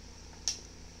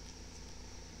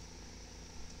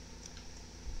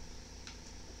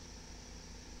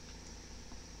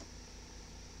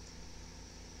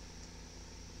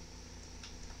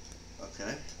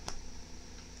 Okay.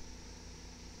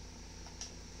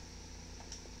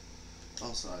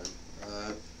 Also,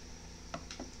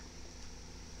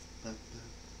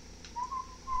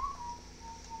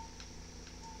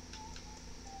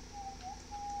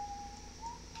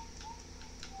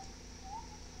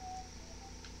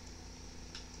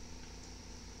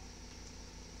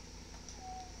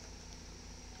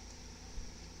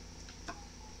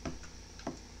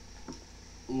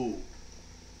 ooh.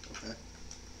 Okay.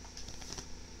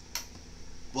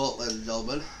 Well, ladies and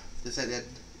gentlemen, this ain't the end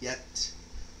yet.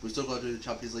 We're still going to do the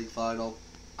Champions League final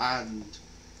and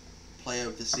Player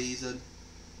of the Season,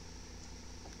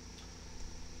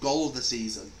 Goal of the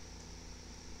Season,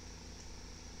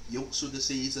 Youngster of the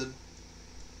Season,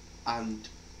 and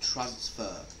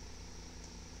Transfer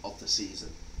of the Season.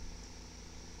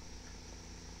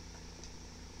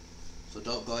 So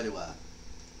don't go anywhere.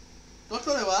 Don't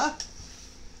go anywhere.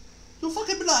 You're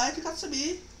fucking blind, you can't see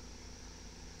me.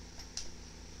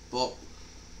 But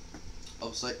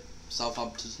obviously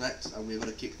Southampton's next, and we're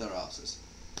going to kick their asses.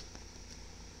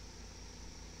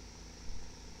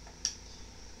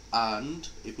 And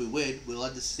if we win, we'll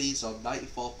end the season on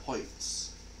 94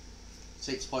 points.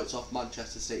 6 points off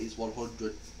Manchester City's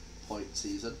 100 point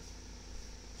season.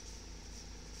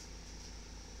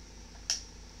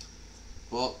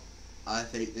 But I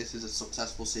think this is a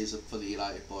successful season for the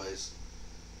United boys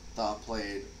that are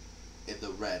playing in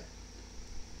the Red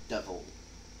Devil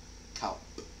Camp.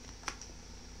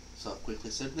 So quickly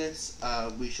sim this,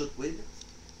 we should win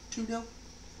 2-0.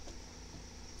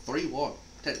 3-1,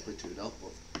 technically 2-0,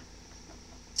 but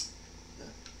yeah.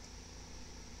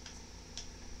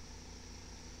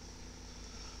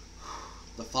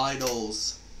 The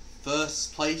finals.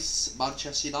 First place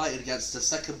Manchester United against the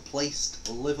second placed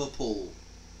Liverpool.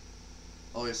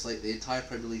 Obviously the entire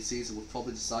Premier League season was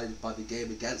probably decided by the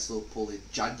game against Liverpool in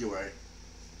January.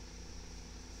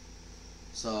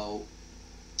 So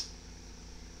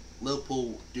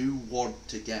Liverpool do want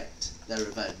to get their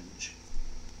revenge.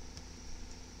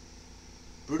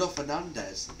 Bruno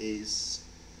Fernandes is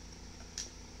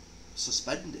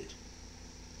suspended.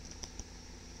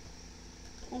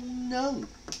 Oh no.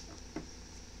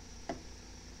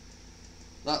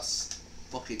 That's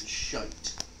fucking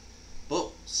shite.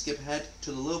 But skip ahead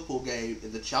to the Liverpool game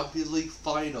in the Champions League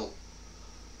final.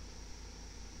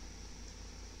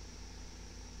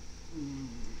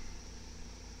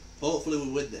 Hopefully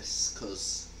we win this,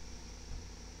 because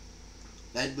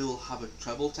then we will have a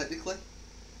treble technically.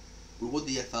 We won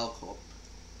the FL Cup,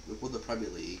 we won the Premier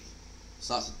League,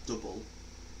 so that's a double.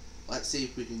 Let's see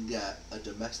if we can get a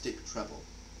domestic treble.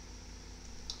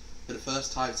 For the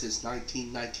first time since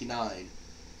 1999,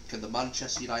 can the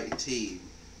Manchester United team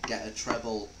get a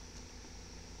treble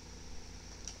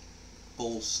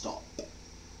Full stop.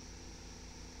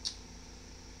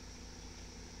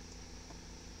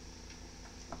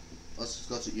 Let's just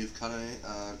go to Youth Academy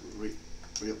and re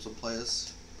up some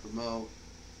players. Promote.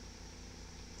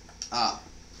 Ah,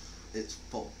 it's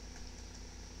full.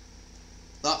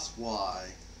 That's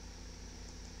why.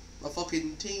 My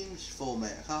fucking team's full,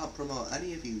 mate. I can't promote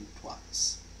any of you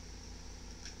twats.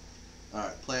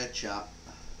 Alright, player chat.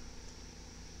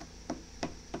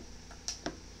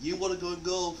 You want to go and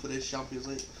goal for this Champions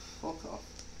League? Fuck off.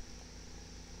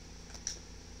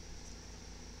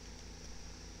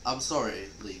 I'm sorry,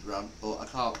 League Rant, but I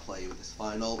can't play with this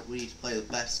final. We need to play the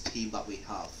best team that we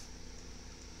have.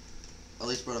 At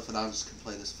least Bruno Fernandes can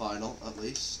play this final, at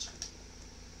least.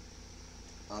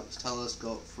 Alex Teller's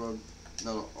go up front.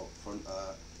 No, not up front,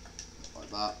 like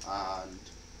that. And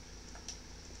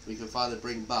we can finally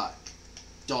bring back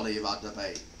Donny van der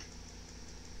Beek.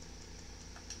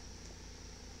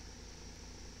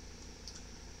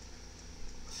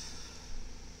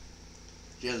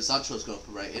 Jadon Sancho's got up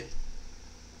a rating.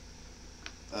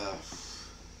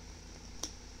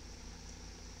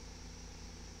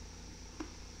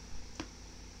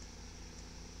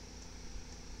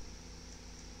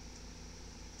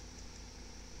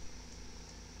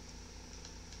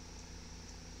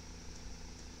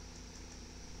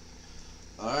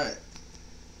 Alright.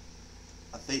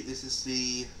 I think this is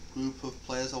the group of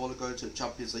players I want to go into the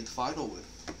Champions League final with.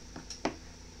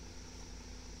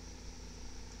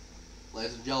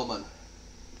 Ladies and gentlemen,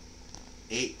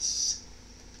 it's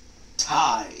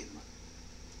time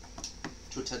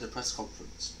to attend a press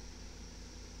conference.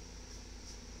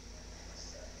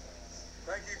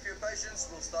 Thank you for your patience.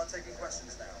 We'll start taking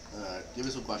questions now. Alright, give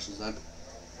me some questions then.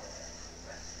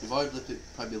 You've already lifted the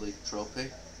Premier League trophy.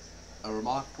 A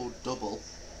remarkable double.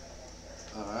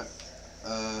 Alright.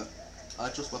 I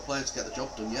trust my players to get the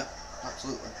job done, yeah.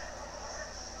 Absolutely.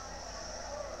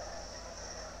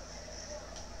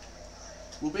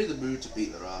 We'll be in the mood to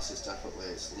beat their asses, definitely.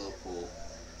 It's Liverpool.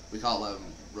 We can't let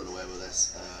them run away with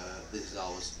this. This is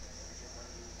ours.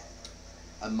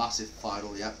 A massive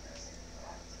final, yeah.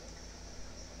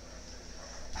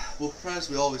 We'll prepare as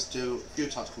we always do. A few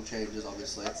tactical changes,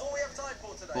 obviously. That's all we have time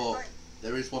for today. But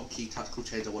there is one key tactical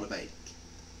change I want to make.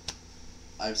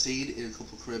 I've seen in a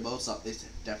couple of career modes that this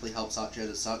definitely helps out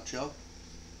Jadon Sancho.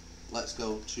 Let's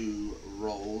go to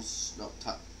roles, not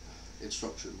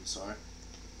instructions, sorry.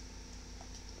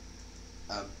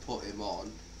 And put him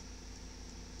on.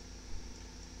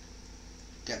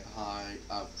 Get behind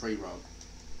free roam.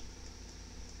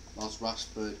 Whilst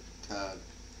Rashford can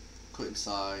cut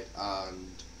inside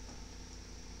and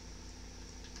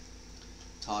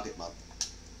target man.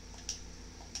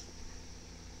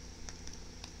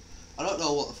 I don't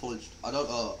know what the full. I don't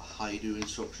know how you do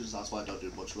instructions. That's why I don't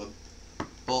do much of them.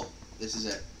 But this is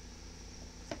it.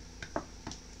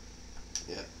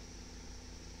 Yeah.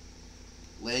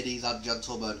 Ladies and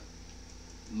gentlemen,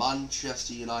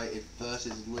 Manchester United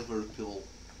versus Liverpool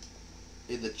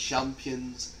in the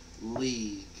Champions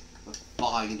League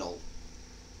final.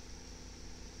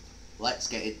 Let's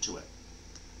get into it.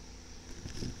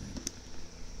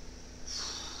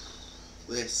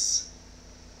 This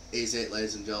is it,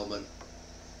 ladies and gentlemen.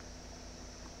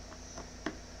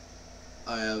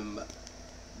 I am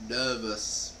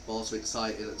nervous but also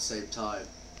excited at the same time.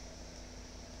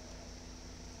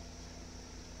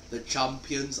 The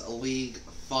Champions League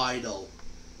final.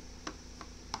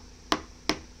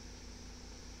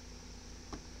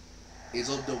 Is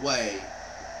underway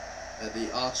at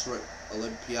the Artur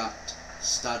Olympiat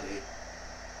Stadia,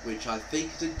 which I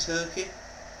think is in Turkey.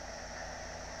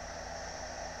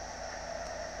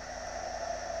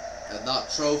 And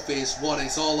that trophy is what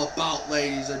it's all about,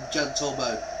 ladies and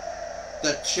gentlemen.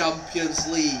 The Champions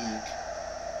League.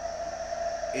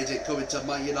 Is it coming to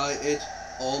Man United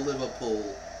or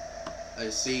Liverpool? I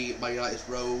see Man United's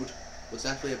road was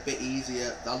definitely a bit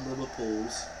easier than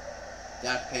Liverpool's. They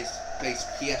had to face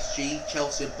PSG,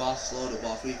 Chelsea and Barcelona,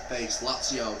 whilst we faced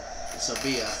Lazio,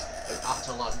 Sevilla and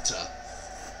Atalanta.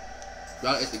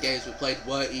 Granted, the games we played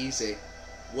weren't easy,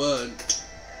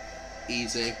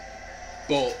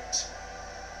 but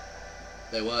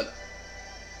they were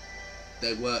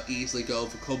easily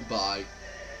overcome by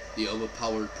the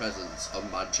overpowering presence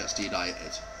of Manchester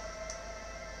United.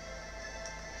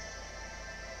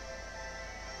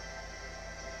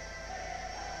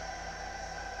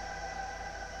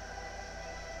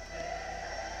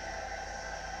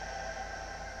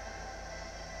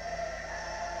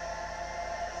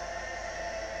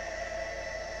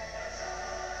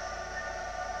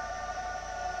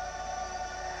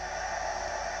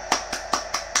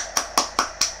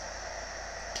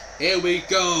 Here we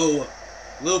go!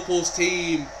 Liverpool's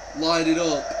team lining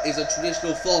up is a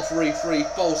traditional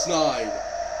 4-3-3 false 9.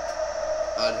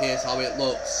 And here's how it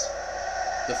looks.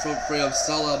 The front three of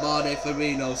Salah, Mane,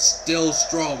 Firmino still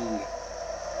strong.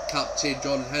 Captain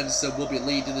John Henderson will be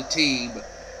leading the team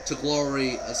to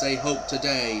glory as they hope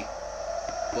today.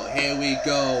 But here we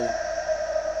go.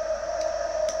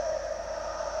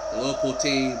 The Liverpool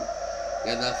team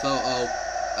in their photo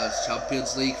as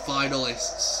Champions League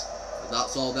finalists. And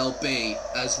that's all they'll be,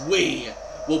 as we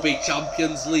will be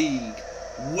Champions League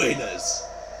winners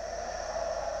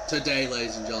today,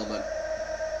 ladies and gentlemen.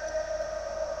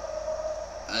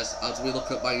 As we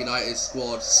look at Man United's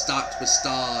squad, stacked with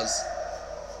stars.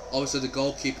 Obviously the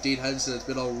goalkeeper Dean Henderson has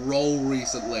been on a roll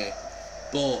recently,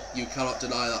 but you cannot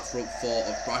deny that front four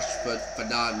of Rashford,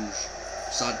 Fernandes,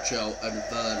 Sancho and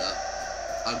Werner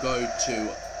are going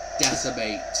to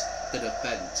decimate the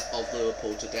defence of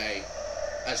Liverpool today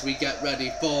as we get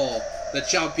ready for the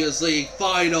Champions League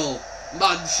final.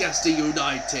 Manchester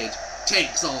United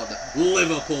takes on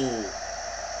Liverpool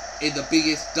in the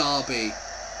biggest derby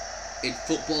in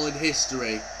footballing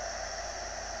history,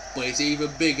 but it's even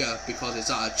bigger because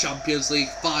it's at a Champions League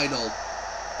final.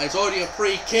 It's already a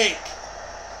free kick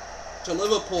to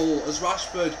Liverpool as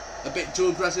Rashford, a bit too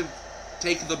aggressive,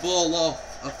 taking the ball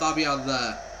off of Fabian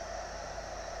there.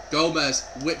 Gomez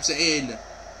whips it in,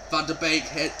 Van de Beek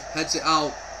heads it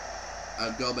out,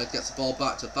 and Gomez gets the ball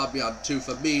back to Fabian, to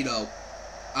Firmino,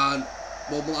 and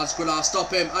one more lad's going to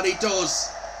stop him, and he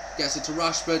does. Gets it to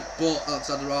Rashford, but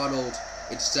Alexander-Arnold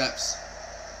intercepts.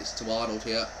 It's to Arnold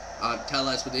here, and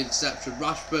Telles with the interception.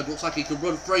 Rashford looks like he can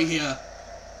run free here.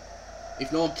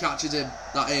 If no one catches him,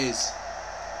 that is.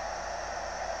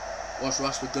 What's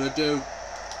Rashford going to do?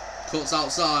 Cuts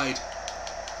outside.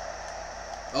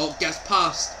 Oh, gets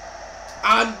past.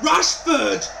 And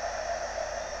Rashford!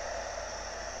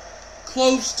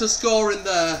 Close to scoring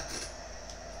there.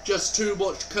 Just too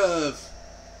much curve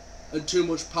and too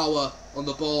much power on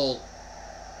the ball.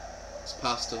 It's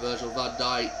passed to Virgil van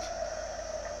Dijk.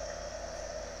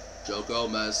 Joe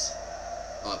Gomez.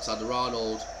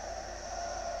 Alexander-Arnold.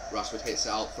 Rashford hits it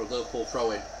out for a Liverpool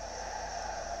throw-in.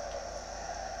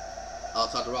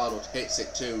 Alexander-Arnold hits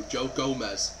it to Joe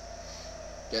Gomez.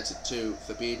 Gets it to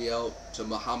Fabinho, to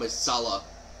Mohamed Salah.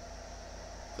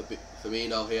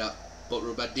 Firmino here, but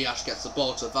Ruben Dias gets the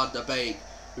ball to Van de Beek,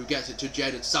 who gets it to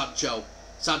Jadon Sancho.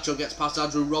 Sancho gets past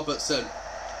Andrew Robertson.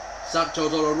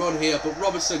 Sancho's on a run here, but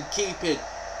Robertson keeping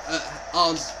at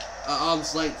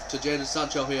arm's length to Jadon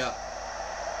Sancho here.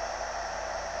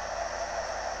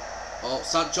 Oh,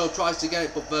 Sancho tries to get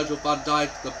it, but Virgil van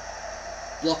Dijk, the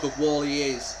block of wall he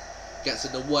is, gets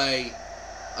in the way,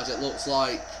 as it looks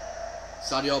like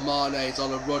Sadio Mane is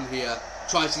on a run here,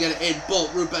 tries to get it in,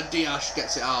 but Ruben Dias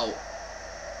gets it out.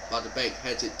 Van de Beek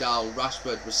heads it down,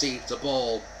 Rashford receives the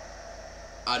ball,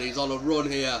 and he's on a run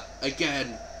here,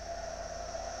 again,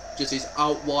 just his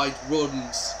out wide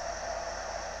runs.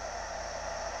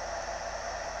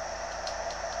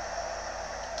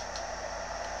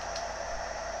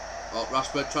 Oh,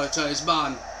 Rashford trying to turn his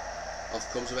man,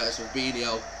 off comes Roberto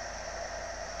Fabinho,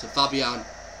 to Fabian,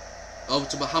 over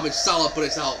to Mohamed Salah, but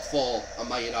it's out for a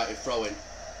Man United throw-in.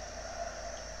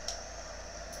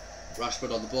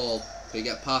 Rashford on the ball. Can he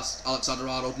get past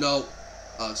Alexander-Arnold? No.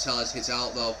 Alex Telles hits it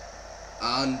out though.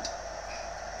 And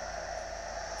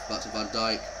back to Van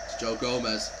Dijk, to Joe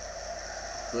Gomez.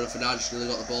 Bruno Fernandes nearly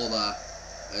got the ball there.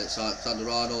 And it's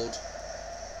Alexander-Arnold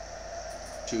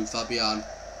to Fabian,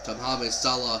 to Mohamed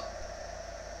Salah.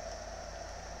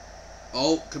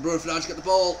 Oh, can Bruno Fernandes get the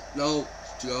ball? No.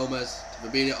 To Gomez, to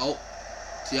Fabinho. Oh,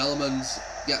 to Elemans,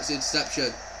 gets the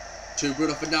interception to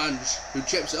Bruno Fernandes, who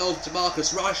chips it over to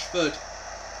Marcus Rashford.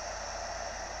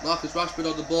 Marcus Rashford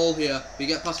on the ball here. Can he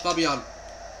get past Fabian?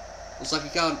 Looks like he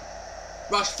can.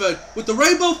 Rashford with the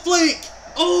rainbow flick!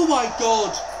 Oh my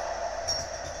god!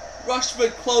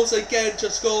 Rashford close again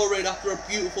to scoring after a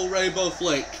beautiful rainbow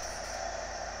flick.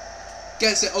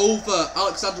 Gets it over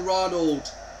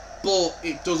Alexander-Arnold, but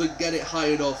it doesn't get it high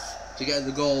enough to get in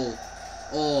the goal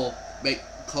or make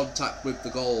contact with the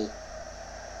goal.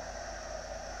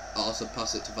 Also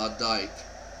pass it to Van Dijk,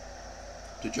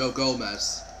 to Joe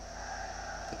Gomez,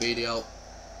 the video.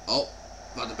 Oh,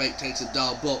 Van de Beek takes it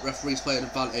down, but referee's playing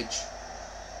advantage.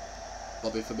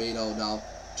 Bobby Firmino now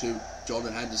to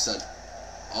Jordan Henderson.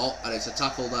 Oh, and it's a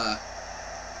tackle there.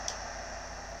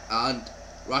 And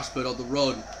Rashford on the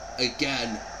run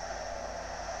again.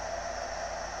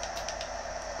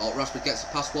 Oh, Rashford gets it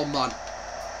past one man.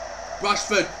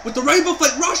 Rashford with the rainbow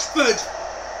flick. Rashford!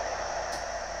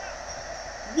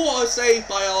 What a save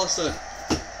by Alisson.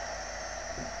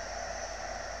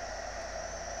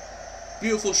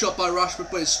 Beautiful shot by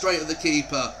Rashford, but it's straight at the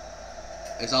keeper.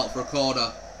 It's out for a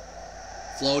corner.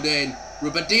 Flowed in.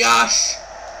 Ruben Dias!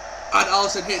 And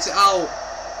Alisson hits it out.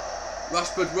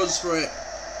 Rashford runs for it.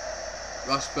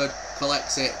 Rashford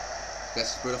collects it.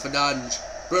 Gets Bruno Fernandes.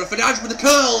 Bruno Fernandes with the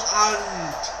curl,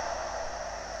 and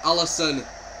Alisson.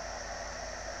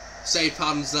 Safe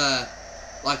hands there,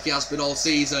 like he has been all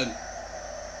season.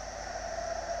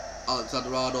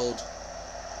 Alexander-Arnold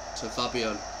to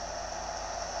Fabian.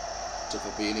 To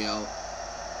Fabinho.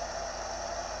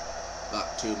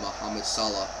 Back to Mohamed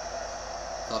Salah.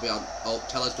 Fabian. Oh,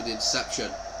 Tellez with the interception.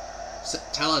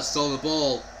 Tellez stole the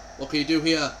ball. What can you do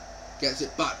here? Gets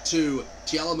it back to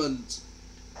Tielemans.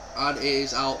 And it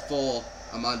is out for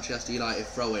a Manchester United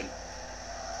throw-in.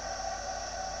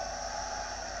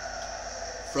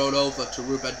 Thrown over to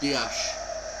Ruben Dias.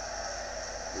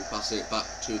 Who passes it back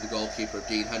to the goalkeeper of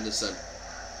Dean Henderson.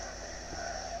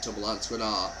 To Milan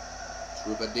Skriniar. To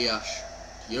Ruben Dias.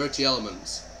 To Yuri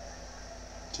Tielemans.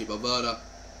 Timo Werner.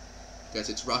 Gets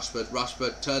it to Rashford.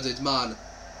 Rashford turns his man.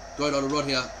 Going on a run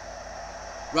here.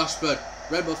 Rashford.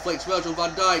 Rainbow flicks Virgil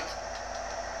van Dijk.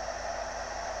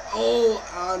 Oh,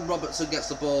 and Robertson gets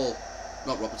the ball.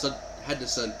 Not Robertson.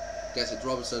 Henderson gets it to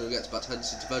Robertson, who gets back to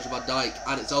Henderson to Virgil van Dijk.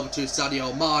 And it's over to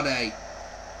Sadio Mane.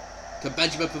 Can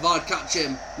Benjamin Pavard catch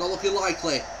him? Not looking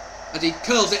likely. And he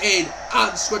curls it in.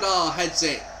 And Skriniar heads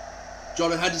it.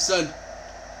 Jordan Henderson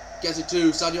gets it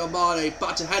to Sadio Mane.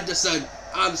 Back to Henderson.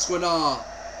 And Skriniar,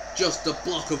 just the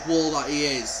block of wall that he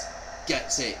is,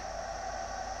 gets it.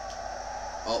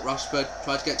 Oh, Rashford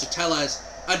tried to get to Tellez.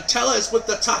 And Tellez with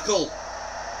the tackle.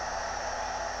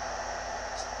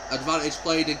 Advantage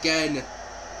played again.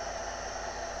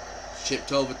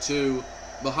 Chipped over to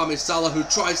Mohamed Salah, who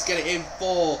tries to get it in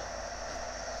for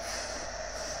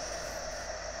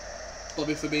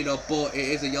Bobby Firmino, but it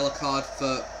is a yellow card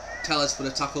for Tellez for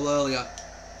the tackle earlier.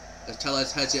 As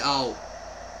Tellez heads it out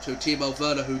to Timo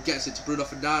Werner, who gets it to Bruno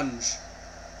Fernandes.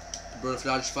 Bruno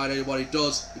Fernandes finding what he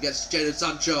does. He gets to Jadon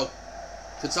Sancho.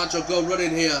 Can Sancho go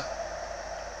running here?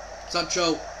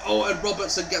 Sancho. Oh, and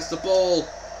Robertson gets the ball.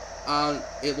 And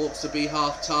it looks to be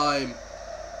half time.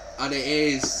 And it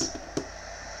is.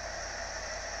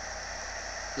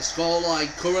 The scoreline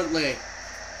currently,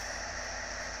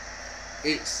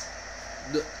 it's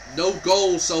no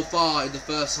goals so far in the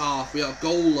first half. We are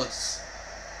goalless.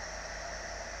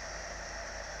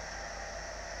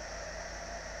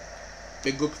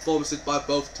 Been good performances by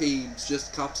both teams,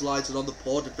 just capitalising on the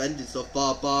poor defending so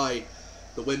far by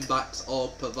the wing-backs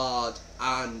of Pavard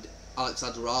and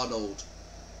Alexander-Arnold.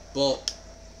 But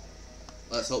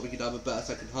let's hope we can have a better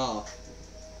second half.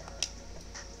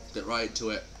 Let's get right into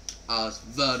it as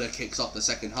Werner kicks off the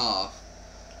second half.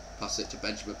 Pass it to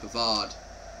Benjamin Pavard,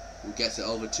 who gets it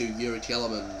over to Yuri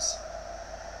Tielemans.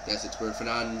 Gets it to Bruno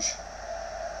Fernandes,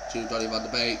 to Donny van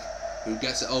de Beek, who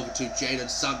gets it over to Jadon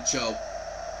Sancho.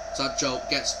 Sancho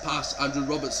gets past Andrew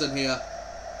Robertson here.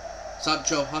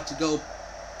 Sancho had to go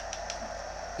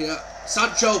here.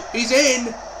 Sancho, he's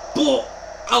in, but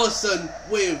Alisson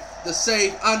with the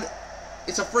save, and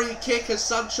it's a free kick as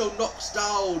Sancho knocks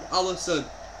down Alisson.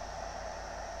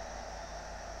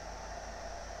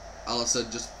 Alisson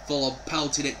just full on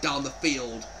pelting it down the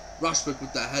field. Rashford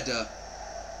with the header.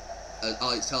 And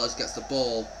Alex Tellez gets the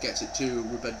ball, gets it to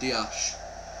Ruben Dias,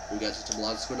 who gets it to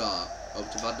Milan Skriniar. Over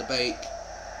to Van de Beek.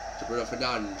 To Bruno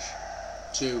Fernandes,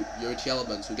 to Yuri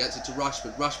Tielemans, who gets it to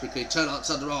Rashford. Rashford, can he turn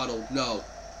Alexander-Arnold? No.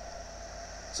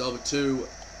 It's over to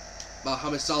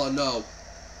Mohamed Salah. No.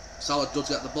 Salah does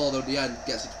get the ball though in the end,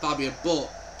 gets it to Fabian, but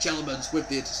Tielemans with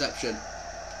the interception.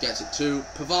 Gets it to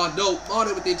Pavard. No,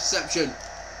 Mane with the interception.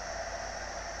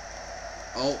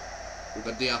 Oh,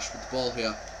 Ruben Dias with the ball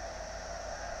here.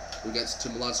 Who gets it to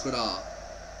Milan Skriniar.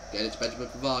 Getting it to Benjamin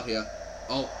Pavard here.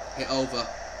 Oh, hit over.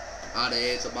 And it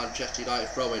is a Manchester United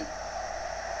throw-in.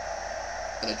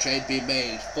 And a change being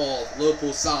made for the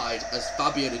Liverpool side as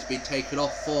Fabian has been taken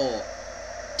off for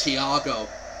Thiago.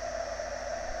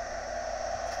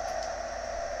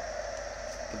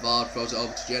 Pavard throws it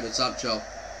over to Jadon Sancho.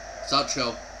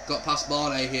 Sancho got past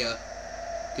Mane here.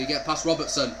 Can he get past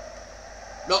Robertson?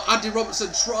 No, Andy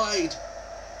Robertson tried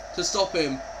to stop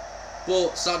him,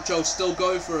 but Sancho's still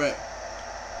going for it.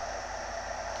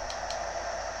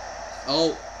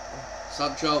 Oh,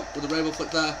 Sancho with the rainbow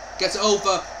flick there. Gets it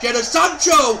over. Jadon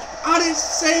Sancho! And it's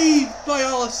saved by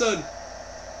Alisson.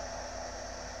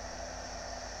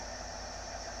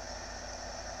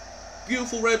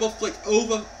 Beautiful rainbow flick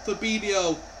over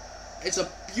Fabinho. It's a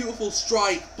beautiful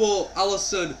strike, but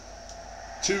Alisson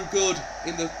too good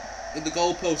in the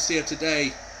goalposts here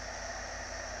today.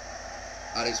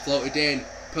 And it's floated in.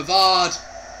 Pavard.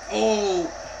 Oh!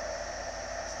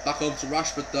 Back home to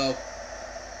Rashford though.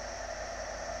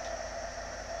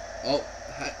 Oh,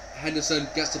 Henderson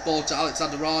gets the ball to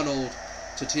Alexander-Arnold,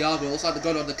 to Thiago. Looks like they're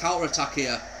going on the counter-attack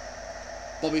here.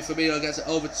 Bobby Firmino gets it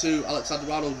over to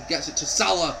Alexander-Arnold, who gets it to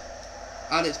Salah.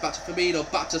 And it's back to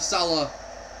Firmino, back to Salah.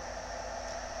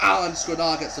 And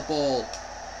Skriniar gets the ball.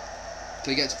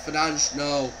 Can he get to Fernandes?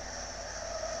 No.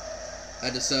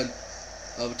 Henderson,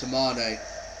 over to Mane,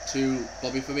 to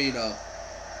Bobby Firmino,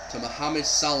 to Mohamed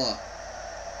Salah.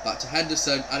 Back to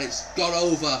Henderson, and it's gone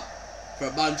over for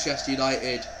a Manchester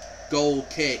United goal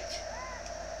kick.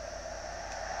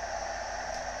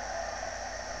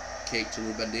 Kick to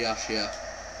Ruben Dias here.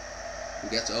 Who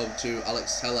gets it over to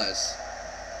Alex Telles.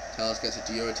 Telles gets it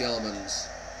to Yuri Tielemans.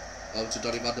 Over to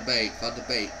Donny van de Beek. Van de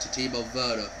Beek to Timo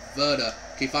Werner. Werner,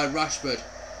 can you find Rashford?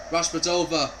 Rashford's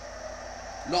over.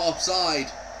 Not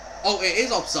offside. Oh, it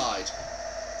is offside.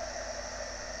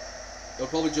 They'll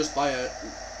probably just by a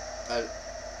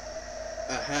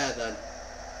hair then.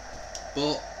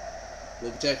 But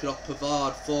we'll be taking off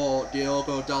Pavard for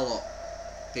Diogo Dalot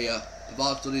here.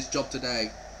 Pavard's done his job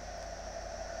today.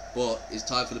 But it's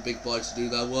time for the big boys to do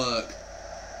their work.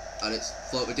 And it's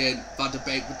floated in. Van de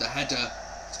Beek with the header.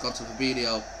 It's gone to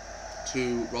Fabinho.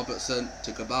 To Robertson.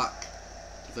 To Kabak.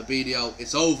 To Fabinho.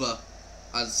 It's over.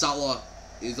 And Salah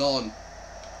is on.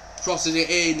 Crosses it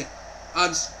in.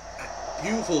 And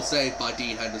beautiful save by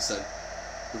Dean Henderson,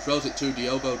 who throws it to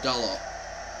Diogo Dalot.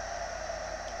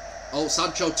 Oh,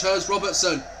 Sancho turns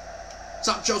Robertson.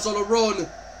 Sancho's on a run.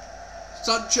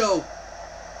 Sancho's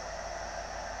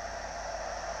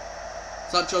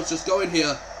just going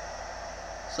here.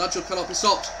 Sancho cannot be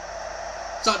stopped.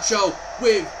 Sancho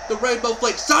with the rainbow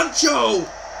flick. Sancho!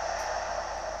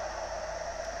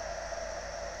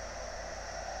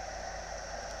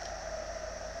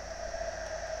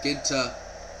 Ginter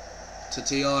to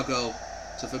Thiago,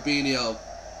 to Fabinho,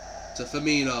 to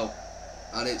Firmino,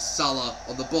 and it's Salah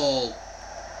on the ball.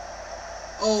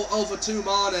 Oh, over to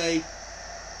Mane.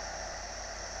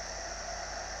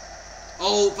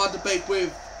 Oh, Van de Beek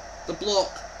with the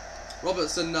block.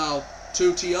 Robertson now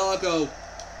to Thiago.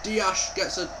 Dias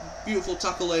gets a beautiful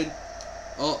tackle in.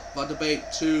 Oh, Van de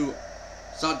Beek to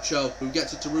Sancho, who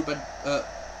gets it to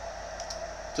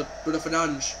to Bruno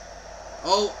Fernandes.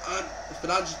 Oh, and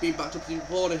Fernandes is being backed up in the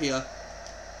corner here.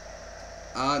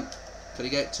 And can he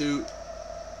get to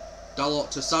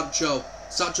Dalot to Sancho?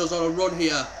 Sancho's on a run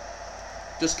here.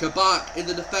 Just Kabak in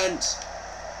the defence.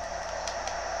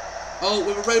 Oh,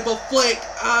 with a rainbow flick,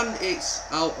 and it's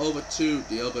out over to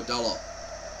Diogo Dalot.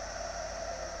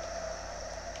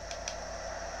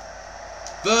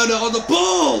 Werner on the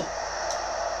ball!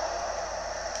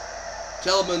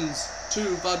 Tielemans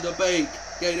to Van der Beek,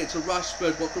 getting it to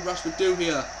Rashford. What can Rashford do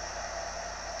here?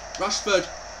 Rashford's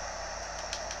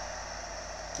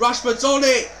on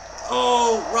it!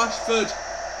 Oh, Rashford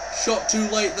shot too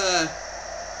late there.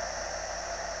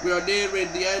 We are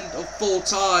nearing the end of full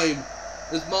time.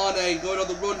 There's Mane going on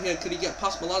the run here. Can he get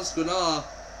past Milan Skriniar?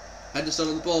 Henderson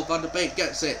on the ball. Van der Beek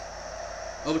gets it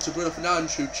over to Bruno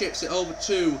Fernandes, who chips it over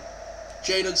to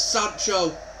Jadon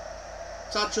Sancho.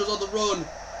 Sancho's on the run.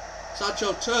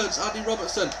 Sancho turns. Andy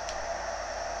Robertson.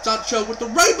 Sancho with the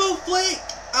rainbow flick,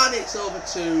 and it's over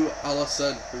to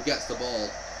Alisson, who gets the ball.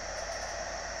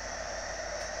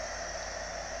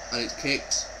 And it's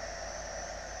kicked.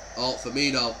 Oh,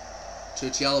 Firmino to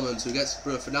Tielemans, who gets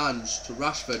Bruno Fernandes to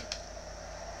Rashford.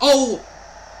 Oh!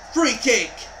 Free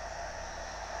kick!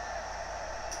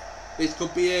 This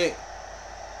could be it.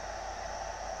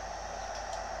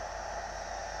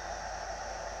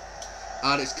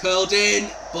 And it's curled in,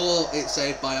 but it's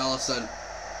saved by Alisson.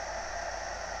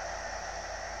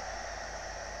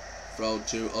 Thrown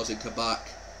to Ozil Kabak.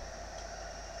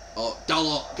 Oh,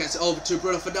 Dalot gets it over to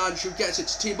Bruno Fernandes, who gets it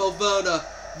to Timo Werner.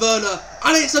 Werner,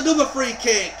 and it's another free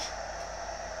kick.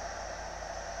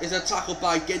 It's a tackle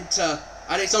by Ginter,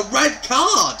 and it's a red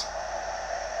card.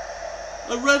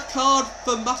 A red card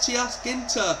for Matthias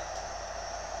Ginter.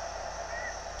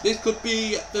 This could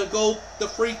be the goal, the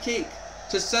free kick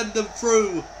to send them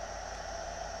through.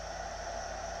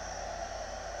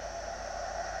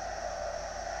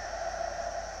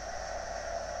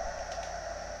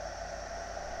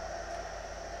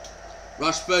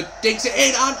 Rashford digs it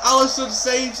in, and Alisson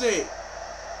saves it.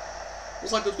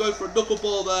 Looks like they're going for a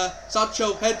knuckleball there.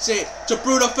 Sancho heads it to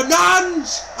Bruno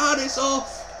Fernandes, and it's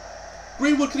off.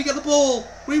 Greenwood, can he get the ball?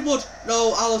 Greenwood,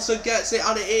 no, Alisson gets it,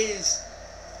 and it is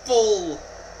full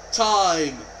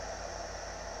time.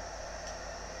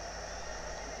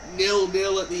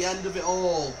 0-0 at the end of it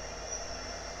all.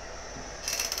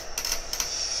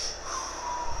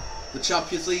 The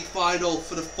Champions League final,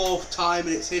 for the 4th time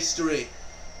in its history,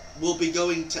 will be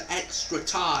going to extra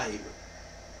time.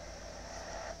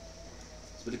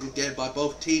 It's been a good game by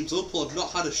both teams. Liverpool have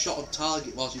not had a shot on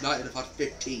target, whilst United have had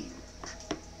 15.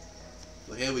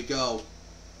 But here we go.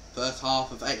 First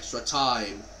half of extra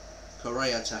time.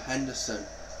 Correa to Henderson.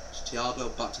 To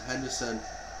Thiago, back to Henderson.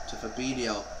 To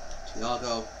Fabinho.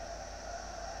 Thiago.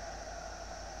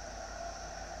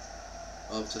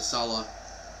 Over to Salah.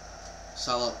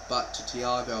 Salah back to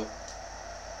Thiago.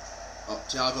 Oh,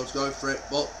 Thiago's going for it,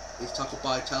 but he's tackled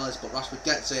by Telles, but Rashford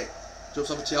gets it.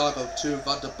 Jumps over Thiago to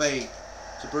Van der Beek.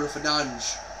 To Bruno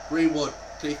Fernandes. Greenwood.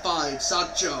 Can he find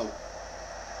Sancho?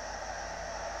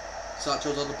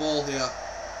 Sancho's on the ball here.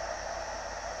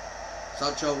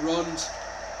 Sancho runs.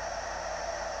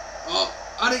 Oh,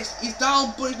 and he's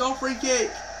down, but it's not a free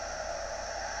kick.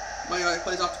 Man United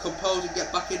players have to compose and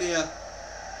get back in here.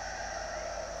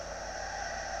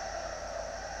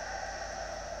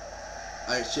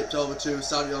 And it's chipped over to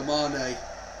Sadio Mane.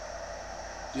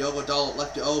 Diogo Dalot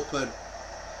left it open.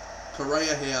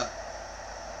 Correa here.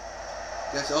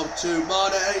 Gets it over to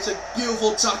Mane, and it's a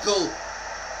beautiful tackle.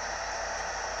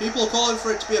 People are calling for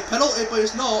it to be a penalty, but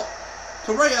it's not.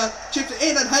 Correa chips it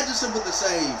in, and Henderson with the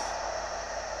save.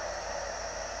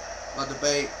 Van der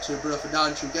Beek to Bruno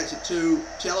Fernandes, who gets it to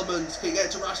Tielemans. Can he get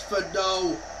it to Rashford?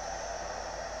 No.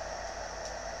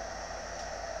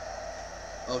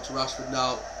 Oh, to Rashford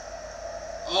now.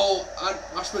 Oh, and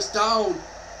Rashford's down.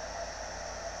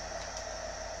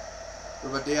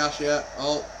 Ruben Dias here.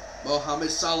 Oh, Mohamed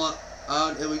Salah.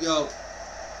 And here we go.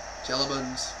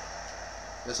 Tielemans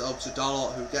gets it over to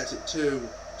Dalot, who gets it to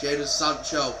Jadon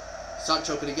Sancho.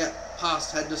 Sancho, can he get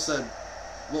past Henderson?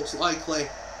 Looks likely.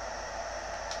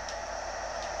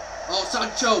 Oh,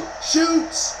 Sancho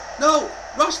shoots! No!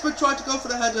 Rashford tried to go for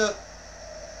the header.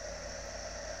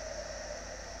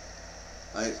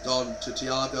 And it's gone to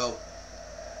Thiago.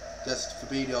 Gets to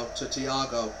Fabinho to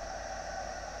Thiago.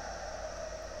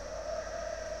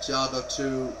 Thiago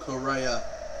to Correa.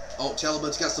 Oh,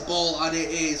 Tielemans gets the ball, and it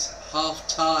is half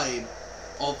time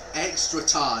of extra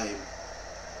time.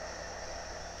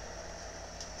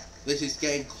 This is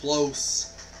getting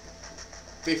close.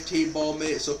 15 more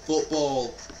minutes of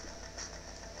football.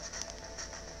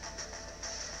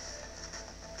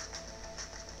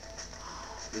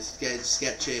 This is getting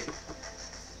sketchy.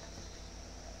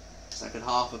 Second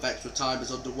half of extra time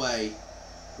is underway.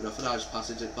 Bruno Fernandes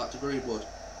passes it back to Greenwood.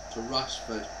 To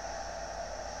Rashford.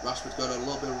 Rashford's going on a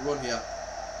little bit of a run here.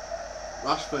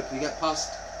 Rashford, can he get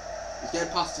past? He's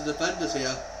getting past the defenders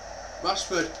here.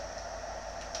 Rashford.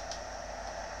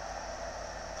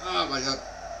 Oh my god.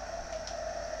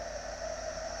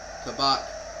 Kabak.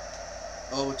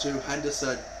 Over to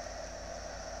Henderson.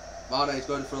 Mane's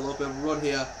going for a little bit of a run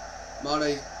here.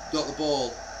 Mane's got the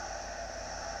ball.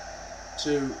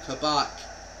 To Kabak.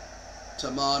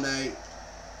 To Mane.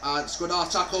 And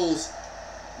Skriniar tackles.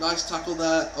 Nice tackle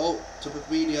there. Oh, to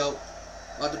Fabinho.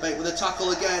 Van der Beek with a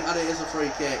tackle again, and it is a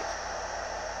free kick.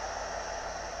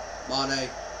 Mane.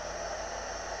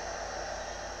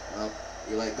 Well,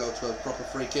 he let it go to a proper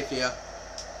free kick here.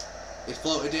 It's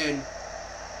floated in.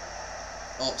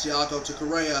 Oh, Thiago to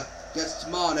Correa. Gets to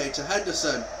Mane, to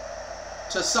Henderson.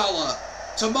 To Salah.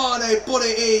 To Mane, but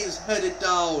it is headed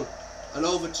down. And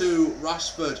over to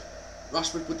Rashford.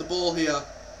 Rashford with the ball here.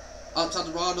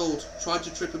 Alexander-Arnold trying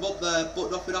to trip him up there,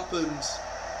 but nothing happens.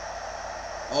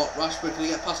 Oh, Rashford, can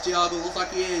he get past Thiago? Looks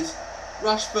like he is.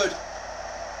 Rashford.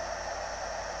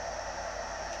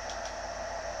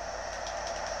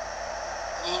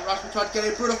 Oh, Rashford tried to get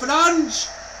in. Bruno Fernandes.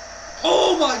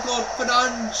 Oh my god,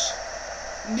 Fernandes.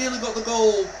 Nearly got the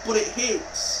goal, but it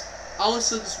hits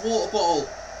Alisson's water bottle.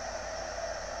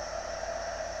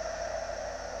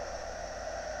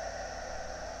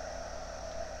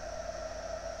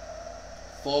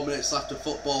 Four minutes left of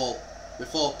football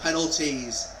before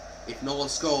penalties. If no one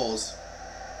scores.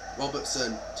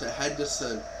 Robertson to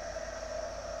Henderson.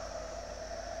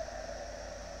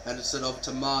 Henderson over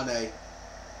to Mane.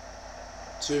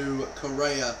 To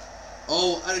Correa.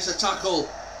 Oh, and it's a tackle.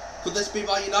 Could this be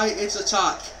Man United's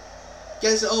attack?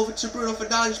 Gets it over to Bruno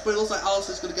Fernandes, but it looks like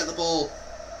Alisson's going to get the ball.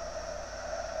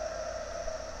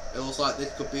 It looks like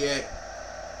this could be it.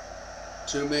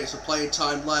 2 minutes of playing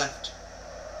time left.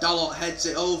 Dalot heads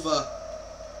it over.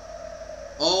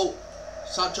 Oh,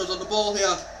 Sancho's on the ball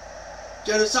here.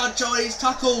 Jadon Sancho, he's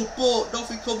tackled, but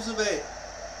nothing comes of it.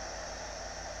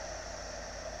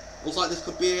 Looks like this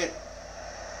could be it.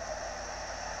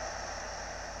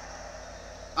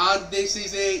 And this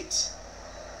is it.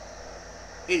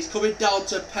 It's coming down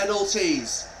to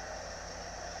penalties.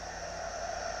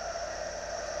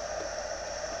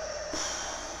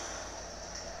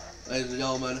 Ladies and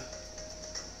gentlemen,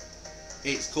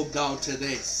 it's come down to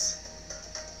this.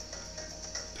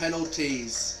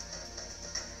 Penalties.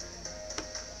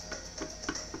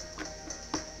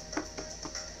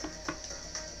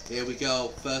 Here we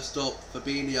go. First up,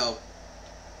 Fabinho.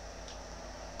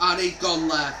 And he's gone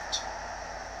left.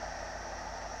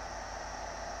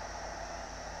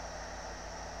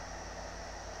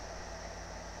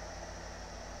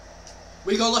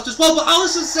 We go left as well, but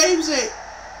Alisson saves it.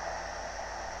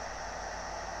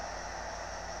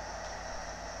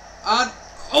 And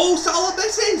oh, Salah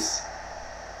misses.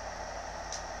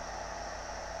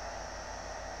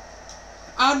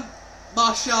 And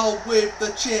Martial with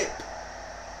the chip.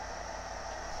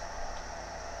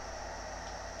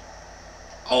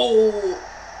 Oh,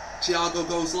 Thiago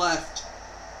goes left.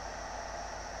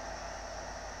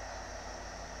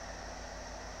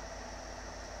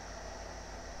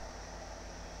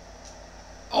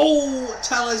 Oh,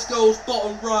 Telles goes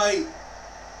bottom right.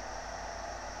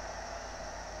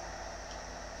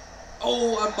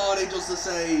 Oh, and Mane does the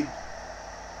same.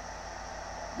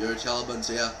 Your elements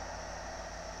here.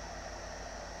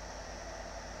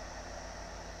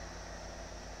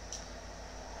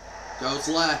 Goes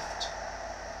left.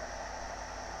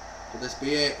 Could this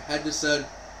be it? Henderson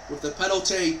with the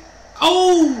penalty.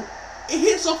 Oh! It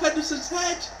hits off Henderson's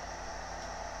head.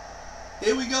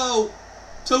 Here we go.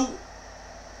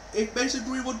 If Mason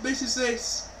Greenwood misses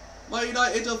this, Man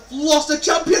United have lost the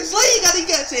Champions League, and he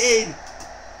gets it in.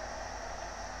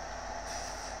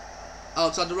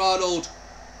 Alexander-Arnold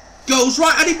goes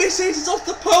right and he misses. It's off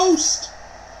the post.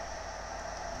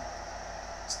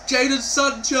 Jadon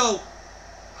Sancho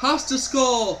has to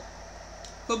score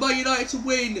for Man United to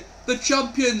win the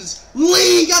Champions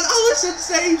League, and Alisson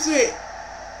saves it.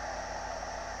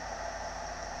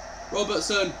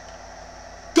 Robertson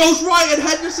goes right and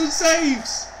Henderson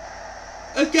saves.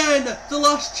 Again, the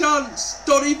last chance.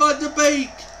 Donny van de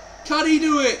Beek. Can he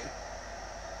do it?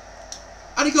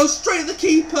 And he goes straight at the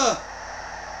keeper.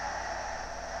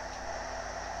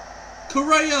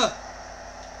 Correa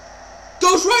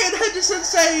goes right and Henderson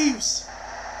saves.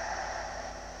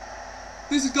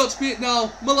 This has got to be it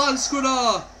now. Milan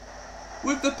Skriniar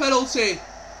with the penalty.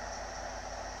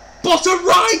 Bottom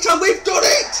right, and we've done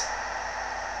it!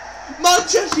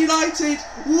 Manchester United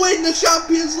win the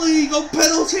Champions League on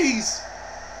penalties.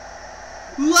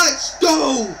 Let's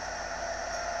go!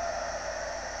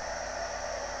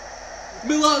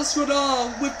 Milan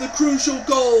Skriniar with the crucial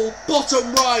goal.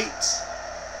 Bottom right.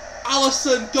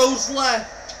 Alisson goes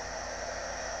left.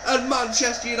 And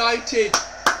Manchester United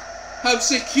have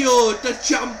secured the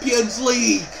Champions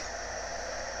League.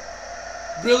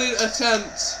 Brilliant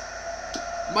attempt.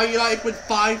 Man United win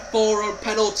 5-4 on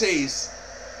penalties.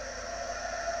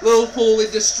 Liverpool in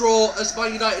distraught as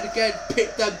Man United again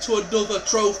pick them to another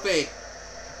trophy.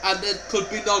 And there could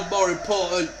be none more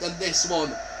important than this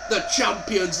one, the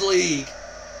Champions League.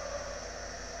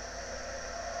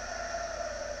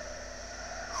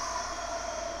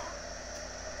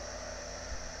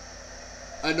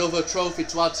 Another trophy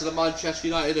to add to the Manchester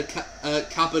United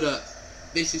cabinet.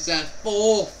 This is their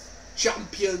 4th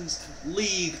Champions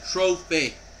League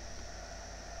trophy.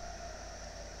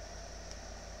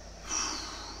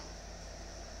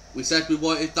 We said we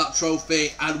wanted that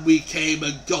trophy and we came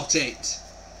and got it.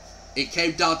 It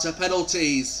came down to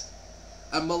penalties,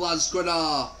 and Milan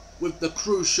Skriniar with the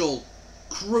crucial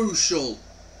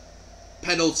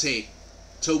penalty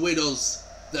to win us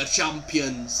the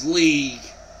Champions League.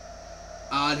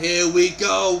 And here we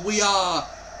go, we are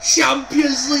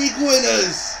Champions League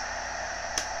winners!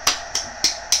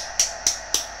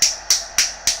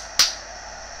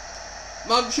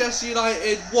 Manchester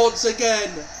United once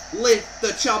again lift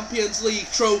the Champions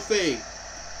League trophy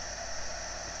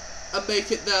and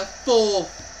make it their 4th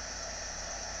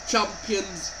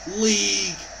Champions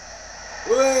League.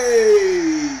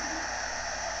 Way!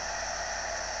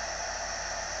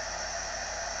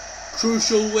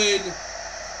 Crucial win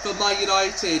for Man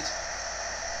United.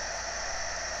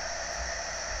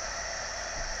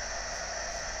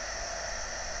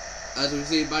 As we've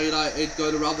seen Man United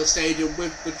going around the stadium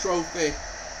with the trophy.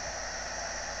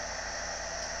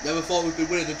 Never thought we'd be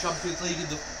winning the Champions League in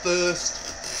the first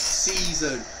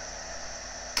season.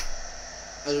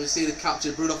 As we see the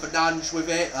captain Bruno Fernandes with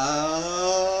it.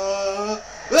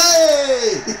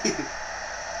 Hey!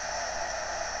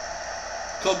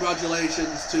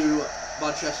 Congratulations to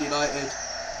Manchester United.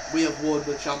 We have won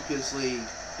the Champions League,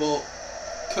 but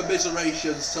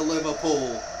commiserations to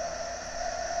Liverpool.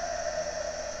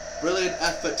 Brilliant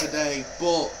effort today,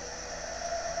 but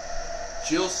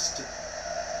just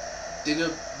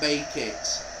didn't make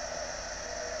it.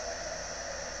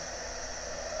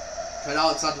 Trent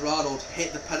Alexander-Arnold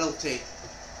hit the penalty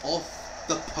off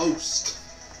the post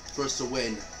for us to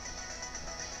win,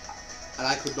 and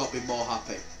I could not be more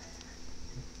happy.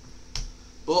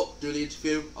 But during the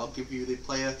interview, I'll give you the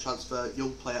player, transfer,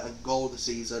 young player, and goal of the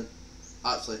season.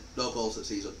 Actually, no goals of the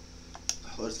season.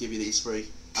 I'll just give you these three,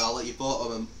 and I'll let you vote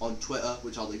on them on Twitter,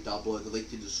 which I'll link down below in the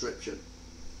link in the description.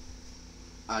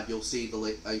 And you'll see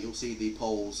the you'll see the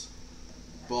polls.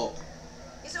 But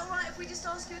is it alright if we just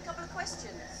ask you a couple of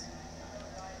questions?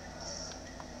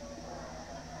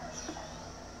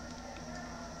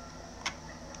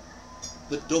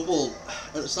 the double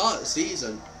at the start of the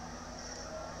season.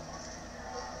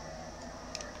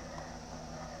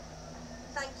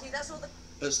 Thank you, that's all the...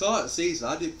 At the start of the season,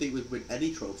 I didn't think we'd win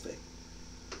any trophy.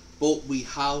 But we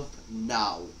have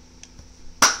now.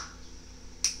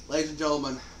 Ladies and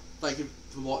gentlemen, thank you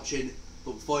for watching.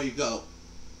 But before you go,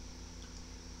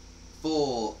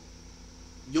 for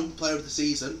young player of the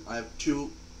season, I have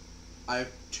two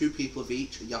people of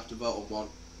each, and you have to vote on one.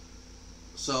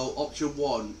 So option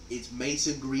 1 is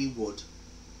Mason Greenwood,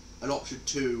 and option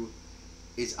 2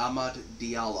 is Amad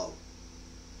Diallo.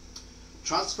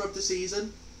 Transfer of the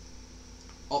season,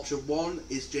 option 1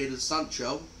 is Jadon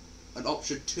Sancho, and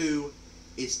option 2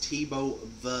 is Timo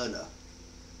Werner.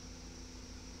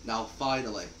 Now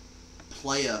finally,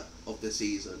 player of the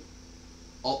season,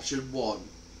 option 1,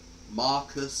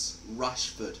 Marcus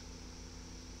Rashford,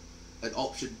 and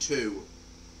option 2,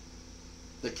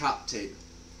 the captain,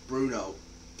 Bruno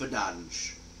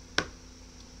Fernandes.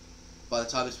 By the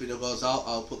time this video goes out,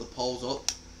 I'll put the polls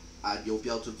up and you'll be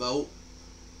able to vote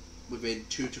within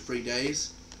 2 to 3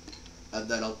 days, and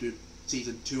then I'll do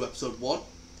season 2 episode 1.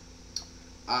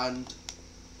 And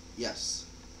yes,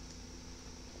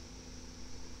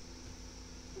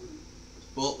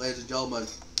 but ladies and gentlemen,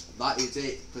 that is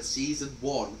it for season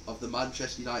 1 of the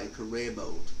Manchester United career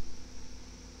mode.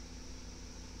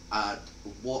 And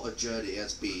what a journey it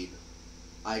has been.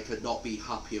 I could not be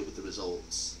happier with the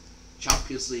results.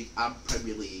 Champions League and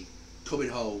Premier League coming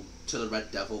home to the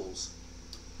Red Devils.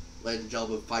 Ladies and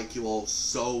gentlemen, thank you all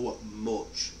so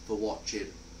much for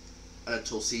watching. And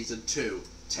until season 2,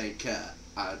 take care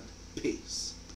and peace.